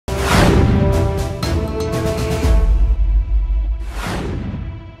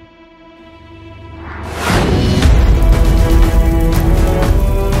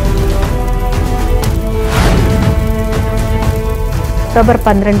October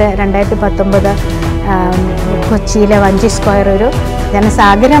 12, 2019 കൊച്ചിയിലെ വഞ്ചി square ഒരു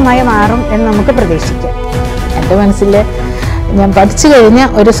ജനസാഗരമായി മാറും എന്ന് നമുക്ക് പ്രതീക്ഷിക്കാം. എൻ്റെ മനസ്സിൽ ഞാൻ പഠിച്ചു കഴിഞ്ഞ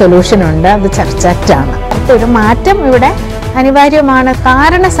ഒരു സൊല്യൂഷനുണ്ട്, അത് ചർച്ച് ആക്റ്റാണ്. ഒരു മാറ്റം ഇവിടെ അനിവാര്യമാണ്.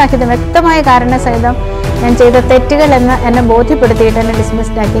 കാരണസഹിതം, വ്യക്തമായ കാരണസഹിതം ഞാൻ ചെയ്ത തെറ്റുകൾ എന്ന് എന്നെ ബോധ്യപ്പെടുത്തിയിട്ട് എന്നെ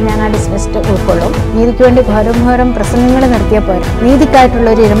ഡിസ്മിസ്ഡ് ആക്കി. ഞാൻ ആ ഡിസ്മിസ്ഡ് ഉൾക്കൊള്ളും. നീതിക്ക് വേണ്ടി ഘോരം പ്രസംഗങ്ങൾ നടത്തിയപ്പോൾ നീതിക്കായിട്ടുള്ള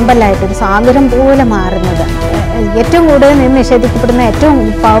ഒരു ഇരുമ്പലായിട്ട് ഒരു സാഗരം പോലെ മാറുന്നത് ഏറ്റവും കൂടുതൽ നിന്ന് നിഷേധിക്കപ്പെടുന്ന ഏറ്റവും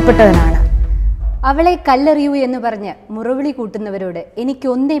പാവപ്പെട്ടവനാണ്. അവളെ കല്ലെറിയൂ എന്ന് പറഞ്ഞ് മുറവിളി കൂട്ടുന്നവരോട്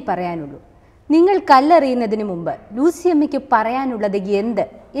എനിക്കൊന്നേ പറയാനുള്ളൂ. നിങ്ങൾ കല്ലെറിയുന്നതിന് മുമ്പ് ലൂസി അമ്മയ്ക്ക് പറയാനുള്ളത് എന്ത്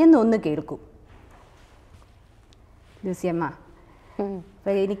എന്നൊന്ന് കേൾക്കൂ. ലൂസി അമ്മ,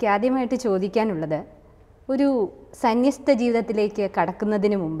 അപ്പോൾ എനിക്ക് ആദ്യമായിട്ട് ചോദിക്കാനുള്ളത്, ഒരു സന്യസ്ത ജീവിതത്തിലേക്ക്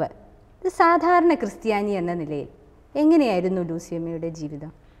കടക്കുന്നതിന് മുമ്പ് ഒരു സാധാരണ ക്രിസ്ത്യാനി എന്ന നിലയിൽ എങ്ങനെയായിരുന്നു ലൂസി അമ്മയുടെ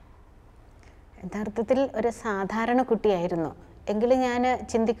ജീവിതം? യഥാർത്ഥത്തിൽ ഒരു സാധാരണ കുട്ടിയായിരുന്നു. എങ്കിലും ഞാൻ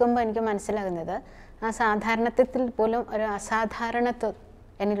ചിന്തിക്കുമ്പോൾ എനിക്ക് മനസ്സിലാകുന്നത് ആ സാധാരണത്വത്തിൽ പോലും ഒരു അസാധാരണത്വം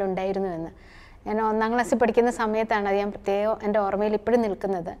എന്നിലുണ്ടായിരുന്നു എന്ന്. ഞാൻ 1ാം ക്ലാസ്സിൽ പഠിക്കുന്ന സമയത്താണ് അത് ഞാൻ പ്രത്യേകം എൻ്റെ ഓർമ്മയിൽ ഇപ്പോഴും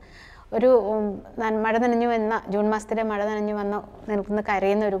നിൽക്കുന്നത്. ഒരു മഴ നനഞ്ഞു വന്ന ജൂൺ മാസത്തിലെ മഴ നനഞ്ഞു വന്ന നിൽക്കുന്ന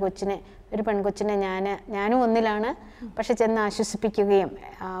കരയുന്ന ഒരു പെൺകൊച്ചിനെ ഞാനും 1ലാണ്, പക്ഷെ ചെന്ന് ആശ്വസിപ്പിക്കുകയും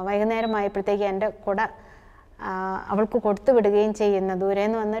വൈകുന്നേരമായപ്പോഴത്തേക്ക് എൻ്റെ കുട അവൾക്ക് കൊടുത്തു വിടുകയും ചെയ്യുന്ന ദൂരെ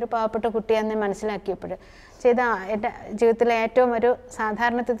നിന്ന് വന്നൊരു പാവപ്പെട്ട കുട്ടിയാണെന്ന് മനസ്സിലാക്കിയപ്പോൾ ചെയ്ത എൻ്റെ ജീവിതത്തിലെ ഏറ്റവും ഒരു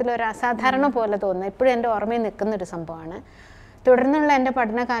സാധാരണത്വത്തിൽ ഒരു അസാധാരണ പോലെ തോന്നുന്നു. ഇപ്പോഴും എൻ്റെ ഓർമ്മയിൽ നിൽക്കുന്നൊരു സംഭവമാണ്. തുടർന്നുള്ള എൻ്റെ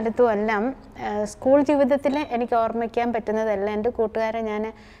പഠനകാലത്തും എല്ലാം സ്കൂൾ ജീവിതത്തിൽ എനിക്ക് ഓർമ്മിക്കാൻ പറ്റുന്നതെല്ലാം എൻ്റെ കൂട്ടുകാരെ ഞാൻ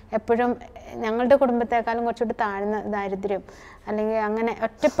എപ്പോഴും ഞങ്ങളുടെ കുടുംബത്തെക്കാളും കുറച്ചുകൂടി താഴ്ന്ന ദാരിദ്ര്യം അല്ലെങ്കിൽ അങ്ങനെ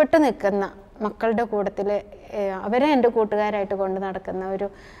ഒറ്റപ്പെട്ട് നിൽക്കുന്ന മക്കളുടെ കൂട്ടത്തിൽ അവരെ എൻ്റെ കൂട്ടുകാരായിട്ട് കൊണ്ട് നടക്കുന്ന ഒരു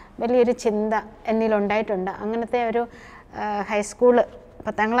വലിയൊരു ചിന്ത എന്നിലുണ്ടായിട്ടുണ്ട്. അങ്ങനത്തെ ഒരു ഹൈസ്കൂള്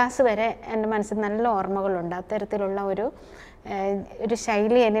 10ാം ക്ലാസ് വരെ എൻ്റെ മനസ്സിൽ നല്ല ഓർമ്മകളുണ്ട്. അത്തരത്തിലുള്ള ഒരു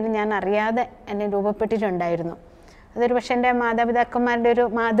ശൈലി എന്നിൽ ഞാൻ അറിയാതെ എന്നെ രൂപപ്പെട്ടിട്ടുണ്ടായിരുന്നു. അതൊരു പക്ഷേ എൻ്റെ മാതാപിതാക്കന്മാരുടെ ഒരു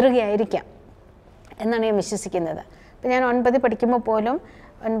മാതൃകയായിരിക്കാം എന്നാണ് ഞാൻ വിശ്വസിക്കുന്നത്. അപ്പോൾ ഞാൻ 9 പഠിക്കുമ്പോൾ പോലും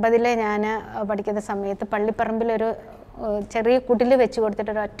 9ലെ ഞാൻ പഠിക്കുന്ന സമയത്ത് പള്ളിപ്പറമ്പിലൊരു ചെറിയ കുടിൽ വെച്ച്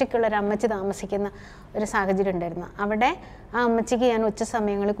കൊടുത്തിട്ട് ഒരു ഒറ്റയ്ക്കുള്ളൊരു അമ്മച്ചി താമസിക്കുന്ന ഒരു സാഹചര്യം ഉണ്ടായിരുന്നു. അവിടെ ആ അമ്മച്ചിക്ക് ഞാൻ ഉച്ച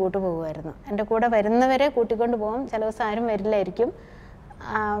സമയങ്ങളിൽ കൂട്ടുപോകുമായിരുന്നു. എൻ്റെ കൂടെ വരുന്നവരെ കൂട്ടിക്കൊണ്ട് പോകും. ചില ദിവസം ആരും വരില്ലായിരിക്കും.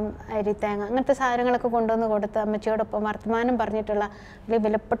 അരിത്തേങ്ങ അങ്ങനത്തെ സാധനങ്ങളൊക്കെ കൊണ്ടുവന്ന് കൊടുത്ത് അമ്മച്ചിയോടൊപ്പം വർത്തമാനം പറഞ്ഞിട്ടുള്ള വലിയ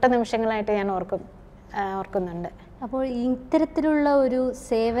വിലപ്പെട്ട നിമിഷങ്ങളായിട്ട് ഞാൻ ഓർക്കുന്നുണ്ട്. അപ്പോൾ ഇത്തരത്തിലുള്ള ഒരു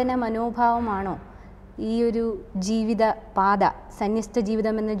സേവന മനോഭാവമാണോ ഈ ഒരു ജീവിത പാത, സന്യസ്ത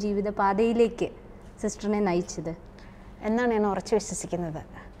ജീവിതം എന്ന ജീവിത പാതയിലേക്ക് സിസ്റ്ററിനെ നയിച്ചത് എന്നാണ് ഞാൻ ഉറച്ചു വിശ്വസിക്കുന്നത്.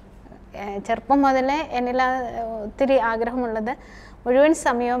 ചെറുപ്പം മുതലേ എന്നിൽ ഒത്തിരി ആഗ്രഹമുള്ളത് മുഴുവൻ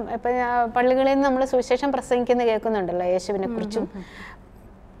സമയവും ഇപ്പം പള്ളികളിൽ നിന്ന് നമ്മൾ സുവിശേഷം പ്രസംഗിക്കുന്നത് കേൾക്കുന്നുണ്ടല്ലോ യേശുവിനെ കുറിച്ചും.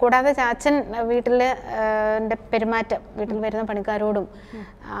 കൂടാതെ ചാച്ചൻ വീട്ടിൽ പെരുമാറ്റം, വീട്ടിൽ വരുന്ന പണിക്കാരോടും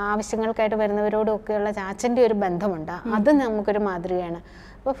ആവശ്യങ്ങൾക്കായിട്ട് വരുന്നവരോടും ഒക്കെയുള്ള ചാച്ചൻ്റെ ഒരു ബന്ധമുണ്ട്. അത് നമുക്കൊരു മാതൃകയാണ്.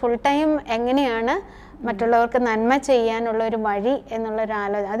 അപ്പോൾ ഫുൾ ടൈം എങ്ങനെയാണ് മറ്റുള്ളവർക്ക് നന്മ ചെയ്യാനുള്ള ഒരു വഴി എന്നുള്ള ഒരു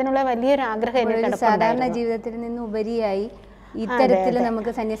ആലോചന, അതിനുള്ള വലിയൊരു ആഗ്രഹം സാധാരണ ജീവിതത്തിൽ നിന്ന് ഉപരിയായി ഇത്തരത്തിൽ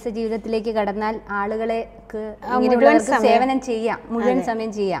നമുക്ക് സന്യസ്ത ജീവിതത്തിലേക്ക് കടന്നാൽ ആളുകളെക്ക് സേവനം ചെയ്യാം, മുഴുവൻ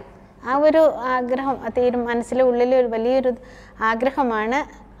സമയം ചെയ്യാം. ആ ഒരു ആഗ്രഹം മനസ്സിലെ ഉള്ളിൽ ഒരു വലിയൊരു ആഗ്രഹമാണ്.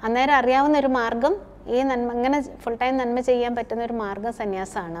 അന്നേരം അറിയാവുന്ന ഒരു മാർഗം ഈ നന്മ, അങ്ങനെ ഫുൾ ടൈം നന്മ ചെയ്യാൻ പറ്റുന്ന ഒരു മാർഗം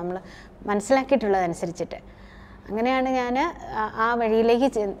സന്യാസമാണ് നമ്മൾ മനസ്സിലാക്കിയിട്ടുള്ളതനുസരിച്ചിട്ട്. അങ്ങനെയാണ് ഞാൻ ആ വഴിയിലേക്ക്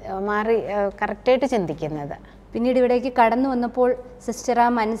മാറി കറക്റ്റായിട്ട് ചിന്തിക്കുന്നത്. പിന്നീട് ഇവിടേക്ക് കടന്നു വന്നപ്പോൾ സിസ്റ്റർ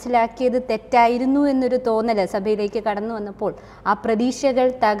മനസ്സിലാക്കിയത് തെറ്റായിരുന്നു എന്നൊരു തോന്നൽ, സഭയിലേക്ക് കടന്നു വന്നപ്പോൾ ആ പ്രതീക്ഷകൾ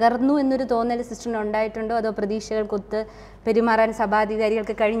തകർന്നു എന്നൊരു തോന്നൽ സിസ്റ്ററിന് ഉണ്ടായിട്ടുണ്ടോ? അതോ പ്രതീക്ഷകൾക്കൊത്ത് പെരുമാറാൻ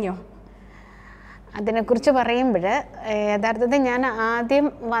സഭാധികാരികൾക്ക് കഴിഞ്ഞോ? അതിനെക്കുറിച്ച് പറയുമ്പോൾ യഥാർത്ഥത്തിൽ ഞാൻ ആദ്യം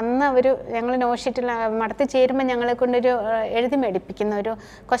വന്ന ഞങ്ങൾ നോഷീറ്റിൽ മടത്തി ചേരുമ്പോൾ ഞങ്ങളെ കൊണ്ടൊരു എഴുതി മേടിപ്പിക്കുന്ന ഒരു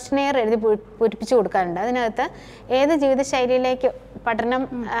ക്വസ്റ്റനെയർ എഴുതി പൂരിപ്പിച്ച് കൊടുക്കാറുണ്ട്. അതിനകത്ത് ഏത് ജീവിതശൈലിയിലേക്ക് പഠനം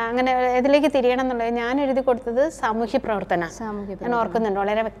അങ്ങനെ ഏതിലേക്ക് തിരിയണം എന്നുള്ളത് ഞാൻ എഴുതി കൊടുത്തത് സാമൂഹ്യ പ്രവർത്തന ഞാൻ ഓർക്കുന്നുണ്ട്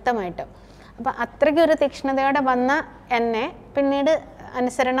വളരെ വ്യക്തമായിട്ട്. അപ്പം അത്രയ്ക്കൊരു തീക്ഷ്ണതയോടെ വന്ന എന്നെ പിന്നീട്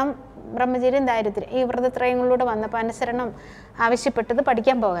അനുസരണം, ബ്രഹ്മചര്യം, ദാരിദ്ര്യം ഈ വ്രതത്രയങ്ങളിലൂടെ വന്നപ്പോൾ അനുസരണം ആവശ്യപ്പെട്ടത്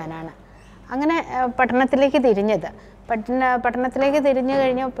പഠിക്കാൻ പോകാനാണ്. അങ്ങനെ പഠനത്തിലേക്ക് തിരിഞ്ഞത്. പഠനത്തിലേക്ക് തിരിഞ്ഞു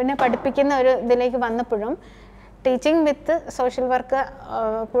കഴിഞ്ഞു പിന്നെ പഠിപ്പിക്കുന്ന ഒരു ഇതിലേക്ക് വന്നപ്പോഴും ടീച്ചിങ് വിത്ത് സോഷ്യൽ വർക്ക്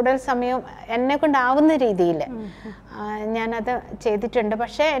കൂടുതൽ സമയം എന്നെ കൊണ്ടാവുന്ന രീതിയിൽ ഞാനത് ചെയ്തിട്ടുണ്ട്.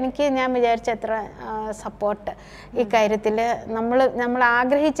 പക്ഷേ ഞാൻ വിചാരിച്ച അത്ര സപ്പോർട്ട് ഈ കാര്യത്തിൽ നമ്മൾ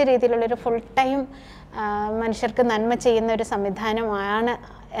ആഗ്രഹിച്ച രീതിയിലുള്ളൊരു ഫുൾ ടൈം മനുഷ്യർക്ക് നന്മ ചെയ്യുന്ന ഒരു സംവിധാനമാണ്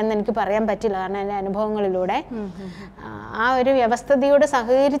എന്നെനിക്ക് പറയാൻ പറ്റില്ല. കാരണം എൻ്റെ അനുഭവങ്ങളിലൂടെ ആ ഒരു വ്യവസ്ഥതയോട്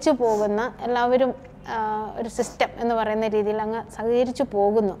സഹകരിച്ചു പോകുന്ന എല്ലാവരും ഒരു സിസ്റ്റം എന്ന് പറയുന്ന രീതിയിൽ അങ്ങ് സഹകരിച്ചു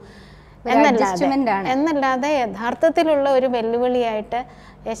പോകുന്നു. എന്നല്ലാതെ യഥാർത്ഥത്തിലുള്ള ഒരു വെല്ലുവിളിയായിട്ട്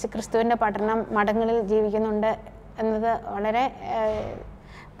യേശുക്രിസ്തുവിൻ്റെ പഠനം മഠങ്ങളിൽ ജീവിക്കുന്നുണ്ട് എന്നത് വളരെ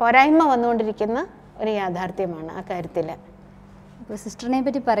പോരായ്മ വന്നുകൊണ്ടിരിക്കുന്ന ഒരു യാഥാർത്ഥ്യമാണ് ആ കാര്യത്തിൽ. ഇപ്പോൾ സിസ്റ്ററിനെ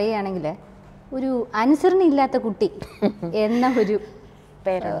പറ്റി പറയുകയാണെങ്കിൽ ഒരു അനുസരണ ഇല്ലാത്ത കുട്ടി എന്ന ഒരു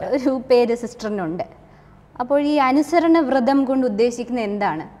പേര് സിസ്റ്ററിനുണ്ട്. അപ്പോൾ ഈ അനുസരണ വ്രതം കൊണ്ട് ഉദ്ദേശിക്കുന്നത്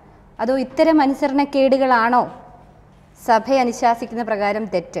എന്താണ്? അതോ ഇത്തരം അനുസരണക്കേടുകളാണോ സഭ അനുശാസിക്കുന്ന പ്രകാരം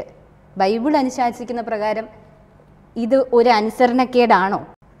തെറ്റ്, ബൈബിൾ അനുശാസിക്കുന്ന പ്രകാരം ഇത് ഒരു അനുസരണക്കേടാണോ?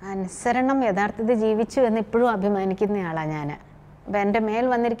 അനുസരണം യഥാർത്ഥത്തിൽ ജീവിച്ചു എന്ന് ഇപ്പോഴും അഭിമാനിക്കുന്നയാളാണ് ഞാൻ. അപ്പം എൻ്റെ മേൽ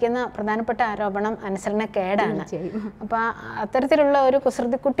വന്നിരിക്കുന്ന പ്രധാനപ്പെട്ട ആരോപണം അനുസരണക്കേടാണ്. അപ്പോൾ അത്തരത്തിലുള്ള ഒരു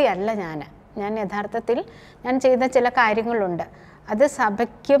കുസൃതിക്കുട്ടിയല്ല ഞാൻ യഥാർത്ഥത്തിൽ ഞാൻ ചെയ്ത ചില കാര്യങ്ങളുണ്ട്. അത്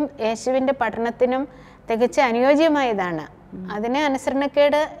സഭയ്ക്കും യേശുവിൻ്റെ പഠനത്തിനും തികച്ച അനുയോജ്യമായതാണ്. അതിനെ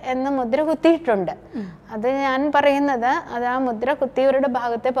അനുസരണക്കേട് എന്ന് മുദ്ര കുത്തിയിട്ടുണ്ട്. അത് ഞാൻ പറയുന്നത് അത് ആ മുദ്ര കുത്തിയവരുടെ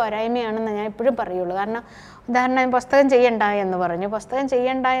ഭാഗത്തെ പോരായ്മയാണെന്ന് ഞാൻ എപ്പോഴും പറയുള്ളൂ. കാരണം ഉദാഹരണം പുസ്തകം ചെയ്യണ്ട എന്ന് പറഞ്ഞു. പുസ്തകം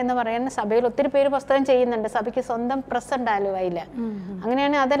ചെയ്യണ്ട എന്ന് പറയുന്ന സഭയിൽ ഒത്തിരി പേര് പുസ്തകം ചെയ്യുന്നുണ്ട്. സഭയ്ക്ക് സ്വന്തം പ്രസ് ഉണ്ടായാലും അതില്ല.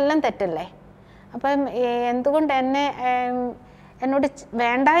 അങ്ങനെയാണെങ്കിൽ അതെല്ലാം തെറ്റല്ലേ? അപ്പം എന്തുകൊണ്ട് എന്നോട്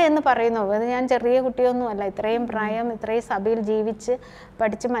വേണ്ട എന്ന് പറയുന്നു? അത് ഞാൻ ചെറിയ കുട്ടിയൊന്നുമല്ല. ഇത്രയും പ്രായം ഇത്രയും സഭയിൽ ജീവിച്ച്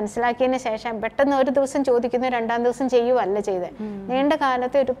പഠിച്ച് മനസ്സിലാക്കിയതിന് ശേഷം പെട്ടെന്ന് ഒരു ദിവസം ചോദിക്കുന്നു, രണ്ടാം ദിവസം ചെയ്യുവല്ല ചെയ്ത്. നീണ്ട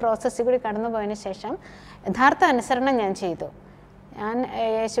കാലത്തെ ഒരു പ്രോസസ്സിൽ കൂടി കടന്നു പോയതിന് ശേഷം യഥാർത്ഥ അനുസരണം ഞാൻ ചെയ്തു. ഞാൻ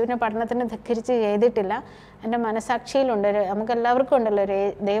യേശുവിൻ്റെ പഠനത്തിന് ധിക്കരിച്ച് ചെയ്തിട്ടില്ല. എൻ്റെ മനസാക്ഷിയിലുണ്ട്, നമുക്കെല്ലാവർക്കും ഉണ്ടല്ലോ ഒരു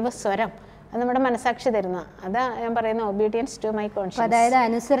ദൈവസ്വരം, അത് നമ്മുടെ മനസാക്ഷി തരുന്ന. അതാ ഞാൻ പറയുന്ന ഒബീഡിയൻസ് ടു മൈ കോൺഷ്യസ്. അതായത്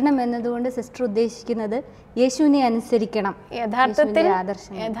അനുസരണം എന്നതുകൊണ്ട് സിസ്റ്റർ ഉദ്ദേശിക്കുന്നത് യേശുവിനെ അനുസരിക്കണം.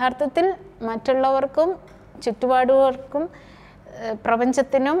 യഥാർത്ഥത്തിൽ മറ്റുള്ളവർക്കും ചുറ്റുപാടുകൾക്കും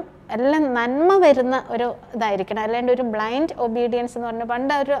പ്രപഞ്ചത്തിനും എല്ലാം നന്മ വരുന്ന ഒരു ഇതായിരിക്കണം. അല്ലാണ്ട് ഒരു ബ്ലൈൻഡ് ഒബീഡിയൻസ് എന്ന് പറഞ്ഞാൽ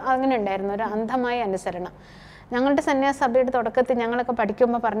പണ്ട് അങ്ങനെ ഉണ്ടായിരുന്നു, ഒരു അന്ധമായ അനുസരണം. ഞങ്ങളുടെ സന്യാസ സഭയുടെ തുടക്കത്തിൽ ഞങ്ങളൊക്കെ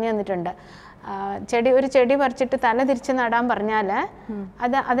പഠിക്കുമ്പോൾ പറഞ്ഞു തന്നിട്ടുണ്ട്, ഒരു ചെടി പറിച്ചിട്ട് തല തിരിച്ച് നടാൻ പറഞ്ഞാൽ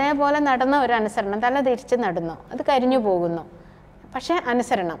അത് അതേപോലെ നടന്ന ഒരു അനുസരണം. തല തിരിച്ച് നടുന്നു, അത് കരിഞ്ഞു പോകുന്നു. പക്ഷേ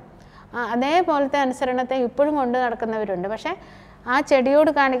അനുസരണം, അതേപോലത്തെ അനുസരണത്തെ ഇപ്പോഴും കൊണ്ട് നടക്കുന്നവരുണ്ട്. പക്ഷേ ആ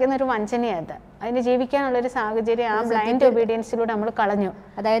ചെടിയോട് കാണിക്കുന്ന ഒരു വഞ്ചനയത്, അതിന് ജീവിക്കാനുള്ളൊരു സാഹചര്യം ആ ബ്ലൈൻഡ് ഒബീഡിയൻസിലൂടെ നമ്മൾ കളഞ്ഞു.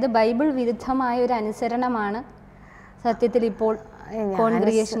 അതായത് ബൈബിൾ വിരുദ്ധമായ ഒരു അനുസരണമാണ് സത്യത്തിൽ ഇപ്പോൾ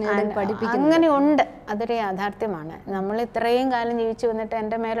അങ്ങനെ ഉണ്ട്. അതൊരു യാഥാർത്ഥ്യമാണ്. നമ്മൾ ഇത്രയും കാലം ജീവിച്ചു വന്നിട്ട്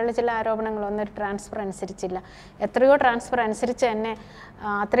എൻ്റെ മേലുള്ള ചില ആരോപണങ്ങളൊന്നും ഒരു ട്രാൻസ്ഫർ അനുസരിച്ചില്ല. എത്രയോ ട്രാൻസ്ഫർ അനുസരിച്ച് എന്നെ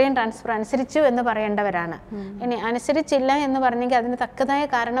അത്രയും ട്രാൻസ്ഫർ അനുസരിച്ചു എന്ന് പറയേണ്ടവരാണ്. ഇനി അനുസരിച്ചില്ല എന്ന് പറഞ്ഞെങ്കിൽ അതിന് തക്കതായ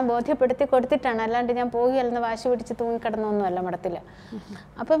കാരണം ബോധ്യപ്പെടുത്തി കൊടുത്തിട്ടാണ്. അല്ലാണ്ട് ഞാൻ പോകുകയല്ലെന്ന് വാശി പിടിച്ച് തൂങ്ങിക്കിടന്നൊന്നുമല്ല മഠത്തിൽ.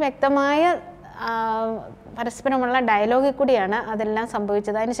 അപ്പോൾ വ്യക്തമായ പരസ്പരമുള്ള ഡയലോഗിൽ കൂടിയാണ് അതെല്ലാം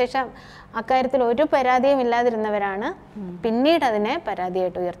സംഭവിച്ചത്. അതിനുശേഷം അക്കാര്യത്തിൽ ഒരു പരാതിയും ഇല്ലാതിരുന്നവരാണ് പിന്നീട് അതിനെ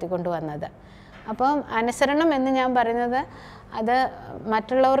പരാതിയായിട്ട് ഉയർത്തിക്കൊണ്ടുവന്നത്. അപ്പം അനുസരണം എന്ന് ഞാൻ പറയുന്നത് അത്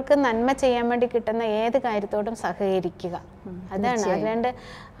മറ്റുള്ളവർക്ക് നന്മ ചെയ്യാൻ വേണ്ടി കിട്ടുന്ന ഏത് കാര്യത്തോടും സഹകരിക്കുക, അതാണ്. അല്ലാണ്ട്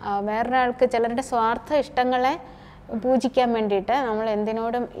വേറൊരാൾക്ക് ചിലരുടെ സ്വാർത്ഥ ഇഷ്ടങ്ങളെ പൂജിക്കാൻ വേണ്ടിയിട്ട് നമ്മൾ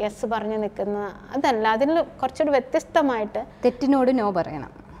എന്തിനോടും യെസ് പറഞ്ഞു നിൽക്കുന്ന അതല്ല. അതിൽ കുറച്ചുകൂടി വ്യത്യസ്തമായിട്ട് തെറ്റിനോട് നോ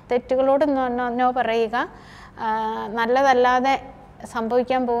പറയണം, തെറ്റുകളോട് നോ പറയുക, നല്ലതല്ലാതെ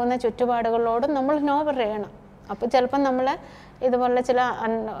സംഭവിക്കാൻ പോകുന്ന ചുറ്റുപാടുകളോടും നമ്മൾ നോ പറയണം. അപ്പോൾ ചിലപ്പം നമ്മൾ ഇതുപോലുള്ള ചില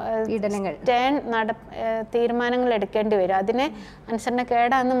തീരുമാനങ്ങൾ എടുക്കേണ്ടി വരും. അതിനെ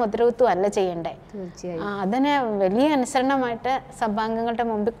അനുസരണക്കേടാന്ന് മുദ്രകുത്തുമല്ല ചെയ്യണ്ടേ. അതിനെ വലിയ അനുസരണമായിട്ട് സഭാംഗങ്ങളുടെ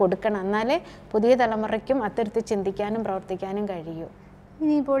മുമ്പിൽ കൊടുക്കണം. എന്നാലേ പുതിയ തലമുറയ്ക്കും അത്തരത്തിൽ ചിന്തിക്കാനും പ്രവർത്തിക്കാനും കഴിയൂ.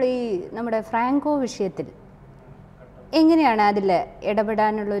 ഇനിയിപ്പോൾ ഈ നമ്മുടെ ഫ്രാങ്കോ വിഷയത്തിൽ എങ്ങനെയാണ് അതിൽ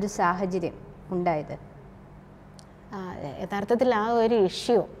ഇടപെടാനുള്ളൊരു സാഹചര്യം ഉണ്ടായത്? യഥാർത്ഥത്തിൽ ആ ഒരു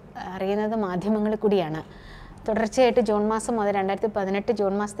ഇഷ്യൂ അറിയുന്നത് മാധ്യമങ്ങളിൽ കൂടിയാണ്. തുടർച്ചയായിട്ട് ജൂൺ മാസം മുതൽ 2018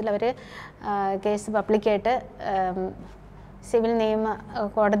 ജൂൺ മാസത്തിൽ അവർ കേസ് പബ്ലിക്കായിട്ട് സിവിൽ നിയമ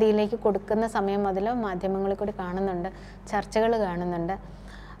കോടതിയിലേക്ക് കൊടുക്കുന്ന സമയം മുതൽ മാധ്യമങ്ങളിൽ കൂടി കാണുന്നുണ്ട്, ചർച്ചകൾ കാണുന്നുണ്ട്.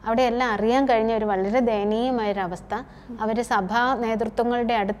 അവിടെയെല്ലാം അറിയാൻ കഴിഞ്ഞ ഒരു വളരെ ദയനീയമായൊരവസ്ഥ. അവർ സഭാ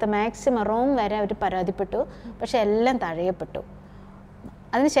നേതൃത്വങ്ങളുടെ അടുത്ത് മാക്സിമം റോം വരെ അവർ പരാതിപ്പെട്ടു, പക്ഷെ എല്ലാം തഴയപ്പെട്ടു.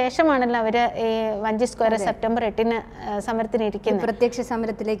 അതിനുശേഷമാണല്ലോ അവർ ഈ വഞ്ചി സ്ക്വയർ സെപ്റ്റംബർ 8 സമരത്തിന് ഇരിക്കുന്നത്, പ്രത്യക്ഷ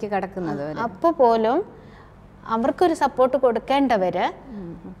സമരത്തിലേക്ക് കടക്കുന്നത്. അപ്പോൾ പോലും അവർക്കൊരു സപ്പോർട്ട് കൊടുക്കേണ്ടവർ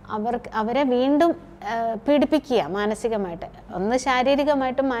അവരെ വീണ്ടും പീഡിപ്പിക്കുക മാനസികമായിട്ട്. ഒന്ന്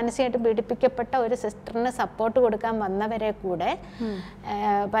ശാരീരികമായിട്ടും മാനസികമായിട്ടും പീഡിപ്പിക്കപ്പെട്ട ഒരു സിസ്റ്ററിന് സപ്പോർട്ട് കൊടുക്കാൻ വന്നവരെ കൂടെ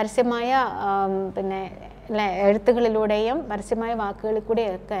പരസ്യമായ പിന്നെ എഴുത്തുകളിലൂടെയും പരസ്യമായ വാക്കുകളിൽ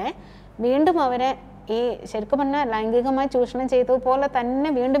കൂടെയൊക്കെ വീണ്ടും അവരെ ഈ ശരിക്കും പറഞ്ഞാൽ ലൈംഗികമായി ചൂഷണം ചെയ്തതുപോലെ തന്നെ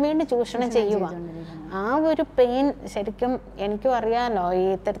വീണ്ടും വീണ്ടും ചൂഷണം ചെയ്യുക. ആ ഒരു പെയിൻ ശരിക്കും എനിക്കും അറിയാമല്ലോ. ഈ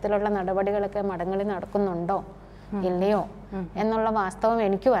ഇത്തരത്തിലുള്ള നടപടികളൊക്കെ മഠങ്ങളിൽ നടക്കുന്നുണ്ടോ ഇല്ലയോ എന്നുള്ള വാസ്തവം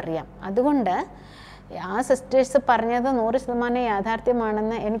എനിക്കും അറിയാം. അതുകൊണ്ട് ആ സിസ്റ്റേഴ്സ് പറഞ്ഞത് 100%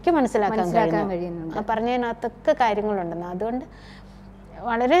 യാഥാർത്ഥ്യമാണെന്ന് എനിക്ക് മനസ്സിലാക്കാൻ കഴിയുന്നുണ്ട്. പറഞ്ഞതിനകത്തൊക്കെ കാര്യങ്ങളുണ്ടെന്ന്. അതുകൊണ്ട്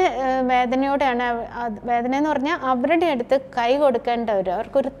വളരെ വേദനയോടെയാണ്, വേദന എന്ന് പറഞ്ഞാൽ അവരുടെ അടുത്ത് കൈ കൊടുക്കേണ്ടവർ,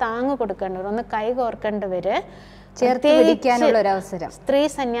 അവർക്കൊരു താങ്ങ് കൊടുക്കേണ്ടവർ, ഒന്ന് കൈ കോർക്കേണ്ടവർ, സ്ത്രീ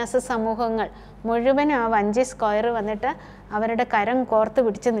സന്യാസ സമൂഹങ്ങൾ മുഴുവൻ ആ വഞ്ചി സ്ക്വയർ വന്നിട്ട് അവരുടെ കരം കോർത്ത്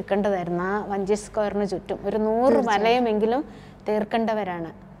പിടിച്ച് നിൽക്കേണ്ടതായിരുന്നു. ആ വഞ്ചി സ്ക്വയറിന് ചുറ്റും ഒരു 100 വലയമെങ്കിലും തീർക്കേണ്ടവരാണ്.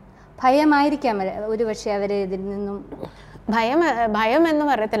 ഭയമായിരിക്കാം ഒരു പക്ഷേ അവരെ ഇതിൽ നിന്നും. ഭയം എന്ന്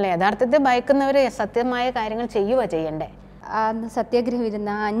പറയത്തില്ല, യഥാർത്ഥത്തിൽ ഭയക്കുന്നവർ സത്യമായ കാര്യങ്ങൾ ചെയ്യുക ചെയ്യണ്ടേ. സത്യാഗ്രഹം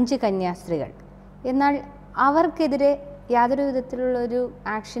ഇരുന്ന 5 കന്യാസ്ത്രീകൾ, എന്നാൽ അവർക്കെതിരെ യാതൊരു വിധത്തിലുള്ളൊരു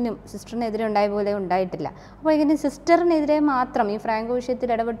ആക്ഷനും സിസ്റ്ററിനെതിരെ ഉണ്ടായ പോലെ ഉണ്ടായിട്ടില്ല. അപ്പോൾ ഇങ്ങനെ സിസ്റ്ററിനെതിരെ മാത്രം ഈ ഫ്രാങ്കോ വിഷയത്തിൽ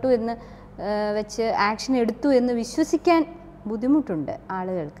ഇടപെട്ടു എന്ന് വെച്ച് ആക്ഷൻ എടുത്തു എന്ന് വിശ്വസിക്കാൻ ബുദ്ധിമുട്ടുണ്ട്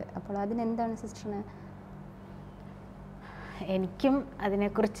ആളുകൾക്ക്. അപ്പോൾ അതിനെന്താണ് സിസ്റ്ററിന്? എനിക്കും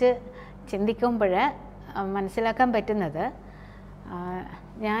അതിനെക്കുറിച്ച് ചിന്തിക്കുമ്പോൾ മനസ്സിലാക്കാൻ പറ്റുന്നത്,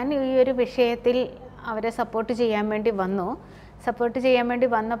 ഞാൻ ഈ ഒരു വിഷയത്തിൽ അവരെ സപ്പോർട്ട് ചെയ്യാൻ വേണ്ടി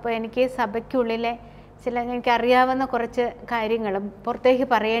വന്നപ്പോൾ എനിക്ക് സഭയ്ക്കുള്ളിലെ എനിക്കറിയാവുന്ന കുറച്ച് കാര്യങ്ങളും പുറത്തേക്ക്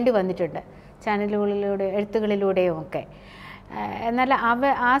പറയേണ്ടി വന്നിട്ടുണ്ട്, ചാനലുകളിലൂടെ എഴുത്തുകളിലൂടെയും ഒക്കെ. എന്നാൽ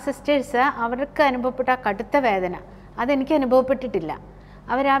ആ സിസ്റ്റേഴ്സ് അവർക്ക് അനുഭവപ്പെട്ട കടുത്ത വേദന അതെനിക്ക് അനുഭവപ്പെട്ടിട്ടില്ല.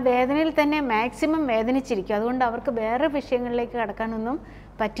 അവർ ആ വേദനയിൽ തന്നെ മാക്സിമം വേദനിച്ചിരിക്കും. അതുകൊണ്ട് അവർക്ക് വേറെ വിഷയങ്ങളിലേക്ക് കടക്കാനൊന്നും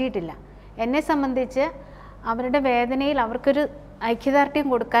പറ്റിയിട്ടില്ല. എന്നെ സംബന്ധിച്ച് അവരുടെ വേദനയിൽ അവർക്കൊരു ഐക്യദാർഢ്യം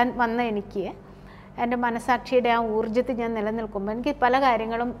കൊടുക്കാൻ വന്ന എനിക്ക് എൻ്റെ മനസാക്ഷിയുടെ ആ ഊർജ്ജത്തിൽ ഞാൻ നിലനിൽക്കുമ്പോൾ എനിക്ക് പല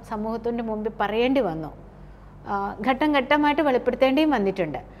കാര്യങ്ങളും സമൂഹത്തിൻ്റെ മുമ്പിൽ പറയേണ്ടി വന്നു, ഘട്ടം ഘട്ടമായിട്ട് വെളിപ്പെടുത്തേണ്ടിയും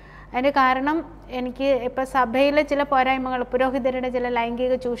വന്നിട്ടുണ്ട്. അതിന് കാരണം എനിക്ക് ഇപ്പോൾ സഭയിലെ ചില പോരായ്മകൾ, പുരോഹിതരുടെ ചില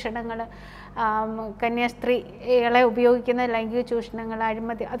ലൈംഗിക ചൂഷണങ്ങൾ, കന്യാസ്ത്രീകളെ ഉപയോഗിക്കുന്ന ലൈംഗിക ചൂഷണങ്ങൾ,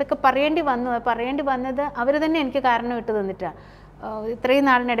 അഴിമതി, അതൊക്കെ പറയേണ്ടി വന്നത് അവർ തന്നെ എനിക്ക് കാരണം ഇട്ട് തന്നിട്ടാണ്. ഇത്രയും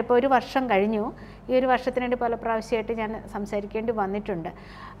നാളിനിടെ ഇപ്പോൾ 1 വർഷം കഴിഞ്ഞു. ഈ 1 വർഷത്തിനിടെ പല പ്രാവശ്യമായിട്ട് ഞാൻ സംസാരിക്കേണ്ടി വന്നിട്ടുണ്ട്.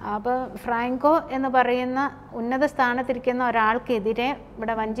 അപ്പോൾ ഫ്രാങ്കോ എന്ന് പറയുന്ന ഉന്നത സ്ഥാനത്തിരിക്കുന്ന ഒരാൾക്കെതിരെ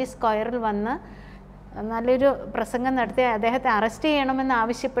ഇവിടെ വഞ്ചി സ്ക്വയറിൽ വന്ന് നല്ലൊരു പ്രസംഗം നടത്തി അദ്ദേഹത്തെ അറസ്റ്റ് ചെയ്യണമെന്ന്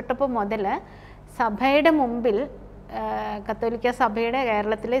ആവശ്യപ്പെട്ടപ്പോൾ മുതൽ സഭയുടെ മുമ്പിൽ, കത്തോലിക്ക സഭയുടെ,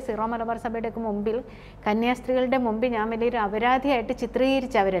 കേരളത്തിലെ സീറോ മലബാർ സഭയുടെയൊക്കെ മുമ്പിൽ, കന്യാസ്ത്രീകളുടെ മുമ്പിൽ ഞാൻ വലിയൊരു അപരാധിയായിട്ട്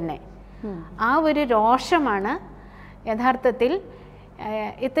ചിത്രീകരിച്ചവരെന്നെ. ആ ഒരു രോഷമാണ് യഥാർത്ഥത്തിൽ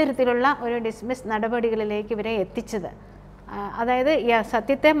ഇത്തരത്തിലുള്ള ഒരു ഡിസ്മിസ് നടപടികളിലേക്ക് ഇവരെ എത്തിച്ചത്. അതായത്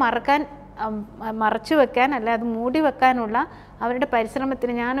സത്യത്തെ മറച്ചു വെക്കാൻ, അല്ല അത് മൂടി വെക്കാനുള്ള അവരുടെ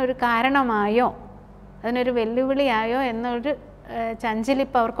പരിശ്രമത്തിന് ഞാനൊരു കാരണമായോ, അതിനൊരു വെല്ലുവിളിയായോ എന്നൊരു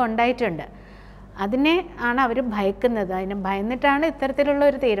ചഞ്ചലിപ്പ് അവർക്കുണ്ടായിട്ടുണ്ട്. അതിനെ ആണ് അവർ ഭയക്കുന്നത്. അതിനെ ഭയന്നിട്ടാണ് ഇത്തരത്തിലുള്ള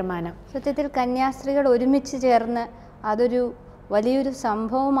ഒരു തീരുമാനം. സത്യത്തിൽ കന്യാസ്ത്രീകൾ ഒരുമിച്ച് ചേർന്ന് അതൊരു വലിയൊരു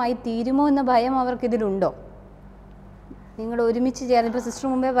സംഭവമായി തീരുമോ എന്ന ഭയം അവർക്കിതിലുണ്ടോ? നിങ്ങൾ ഒരുമിച്ച് ചേർന്ന്, ഇപ്പോൾ സിസ്റ്റർ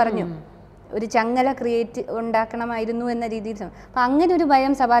മുമ്പേ പറഞ്ഞു ഒരു ചങ്ങല ഉണ്ടാക്കണമായിരുന്നു എന്ന രീതിയിൽ. അപ്പം അങ്ങനെ ഒരു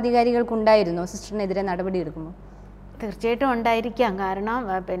ഭയം സഭാധികാരികൾക്കുണ്ടായിരുന്നോ സിസ്റ്ററിനെതിരെ നടപടി എടുക്കുമ്പോൾ? തീർച്ചയായിട്ടും ഉണ്ടായിരിക്കാം. കാരണം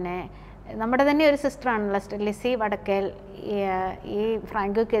പിന്നെ നമ്മുടെ തന്നെ ഒരു സിസ്റ്ററാണല്ലോ Sr.Lissy വടക്കേൽ ഈ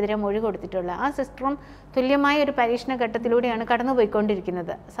ഫ്രാങ്കോയ്ക്കെതിരെ മൊഴി കൊടുത്തിട്ടുള്ള ആ സിസ്റ്ററും തുല്യമായ ഒരു പരീക്ഷണ ഘട്ടത്തിലൂടെയാണ്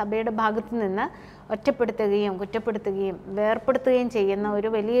കടന്നുപോയിക്കൊണ്ടിരിക്കുന്നത്. സഭയുടെ ഭാഗത്തു നിന്ന് ഒറ്റപ്പെടുത്തുകയും കുറ്റപ്പെടുത്തുകയും വേർപ്പെടുത്തുകയും ചെയ്യുന്ന ഒരു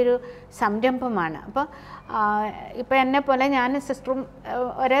വലിയൊരു സംരംഭമാണ്. അപ്പോൾ ഇപ്പോൾ എന്നെപ്പോലെ ഞാൻ സിസ്റ്ററും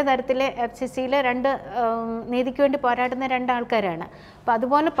ഒരേ തരത്തിലെ FCCയിലെ 2 നീതിക്ക് വേണ്ടി പോരാടുന്ന 2 ആൾക്കാരാണ്. അപ്പോൾ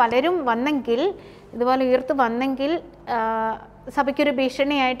അതുപോലെ പലരും വന്നെങ്കിൽ, ഇതുപോലെ ഉയർത്ത് വന്നെങ്കിൽ സഭയ്ക്കൊരു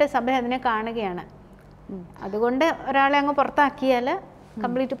ഭീഷണിയായിട്ട് സഭ അതിനെ കാണുകയാണ്. അതുകൊണ്ട് ഒരാളെ അങ്ങ് പുറത്താക്കിയാൽ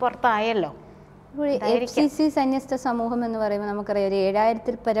കംപ്ലീറ്റ് പുറത്തായല്ലോ. FCC സന്യസ്ത സമൂഹം എന്ന് പറയുമ്പോൾ നമുക്കറിയാം ഒരു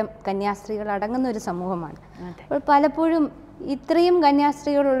 7000-ൽ പരം കന്യാസ്ത്രീകൾ അടങ്ങുന്ന ഒരു സമൂഹമാണ്. അപ്പോൾ പലപ്പോഴും ഇത്രയും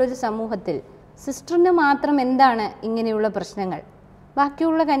കന്യാസ്ത്രീകളുള്ളൊരു സമൂഹത്തിൽ സിസ്റ്ററിന് മാത്രം എന്താണ് ഇങ്ങനെയുള്ള പ്രശ്നങ്ങൾ?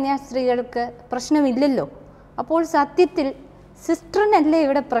 ബാക്കിയുള്ള കന്യാസ്ത്രീകൾക്ക് പ്രശ്നമില്ലല്ലോ. അപ്പോൾ സത്യത്തിൽ സിസ്റ്ററിനല്ലേ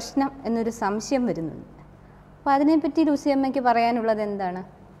ഇവിടെ പ്രശ്നം എന്നൊരു സംശയം വരുന്നുണ്ട്. അപ്പോൾ അതിനെപ്പറ്റി ലൂസി അമ്മയ്ക്ക് പറയാനുള്ളത് എന്താണ്?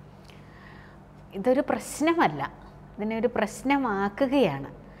 ഇതൊരു പ്രശ്നമല്ല, ഇതിനൊരു പ്രശ്നമാക്കുകയാണ്.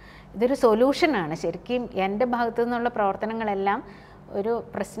 ഇതൊരു സൊല്യൂഷനാണ്. ശരിക്കും എൻ്റെ ഭാഗത്തു നിന്നുള്ള പ്രവർത്തനങ്ങളെല്ലാം ഒരു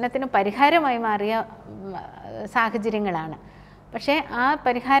പ്രശ്നത്തിന് പരിഹാരമായി മാറിയ സാഹചര്യങ്ങളാണ്. പക്ഷേ ആ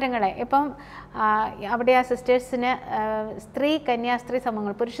പരിഹാരങ്ങളെ ഇപ്പം അവിടെ ആ സിസ്റ്റേഴ്സിന് സ്ത്രീ കന്യാസ്ത്രീ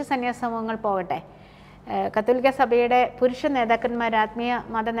സമൂഹങ്ങൾ, പുരുഷ സന്യാസ സമൂഹങ്ങൾ പോകട്ടെ, കത്തോലിക്ക സഭയുടെ പുരുഷ നേതാക്കന്മാർ, ആത്മീയ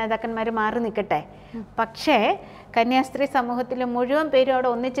മത നേതാക്കന്മാർ മാറി നിൽക്കട്ടെ. പക്ഷേ കന്യാസ്ത്രീ സമൂഹത്തിലെ മുഴുവൻ പേരും അവിടെ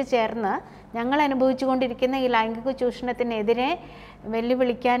ഒന്നിച്ചു ചേർന്ന് ഞങ്ങൾ അനുഭവിച്ചു കൊണ്ടിരിക്കുന്ന ഈ ലൈംഗിക ചൂഷണത്തിനെതിരെ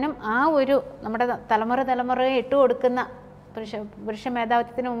വെല്ലുവിളിക്കാനും ആ ഒരു നമ്മുടെ തലമുറയെ ഇട്ടുകൊടുക്കുന്ന പുരുഷ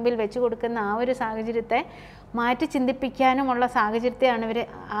മേധാവിത്വത്തിന് മുമ്പിൽ വെച്ചു കൊടുക്കുന്ന ആ ഒരു സാഹചര്യത്തെ മാറ്റി ചിന്തിപ്പിക്കാനുമുള്ള സാഹചര്യത്തെയാണ്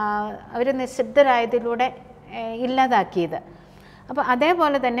അവർ നിശബ്ദരായതിലൂടെ ഇല്ലാതാക്കിയത്. അപ്പോൾ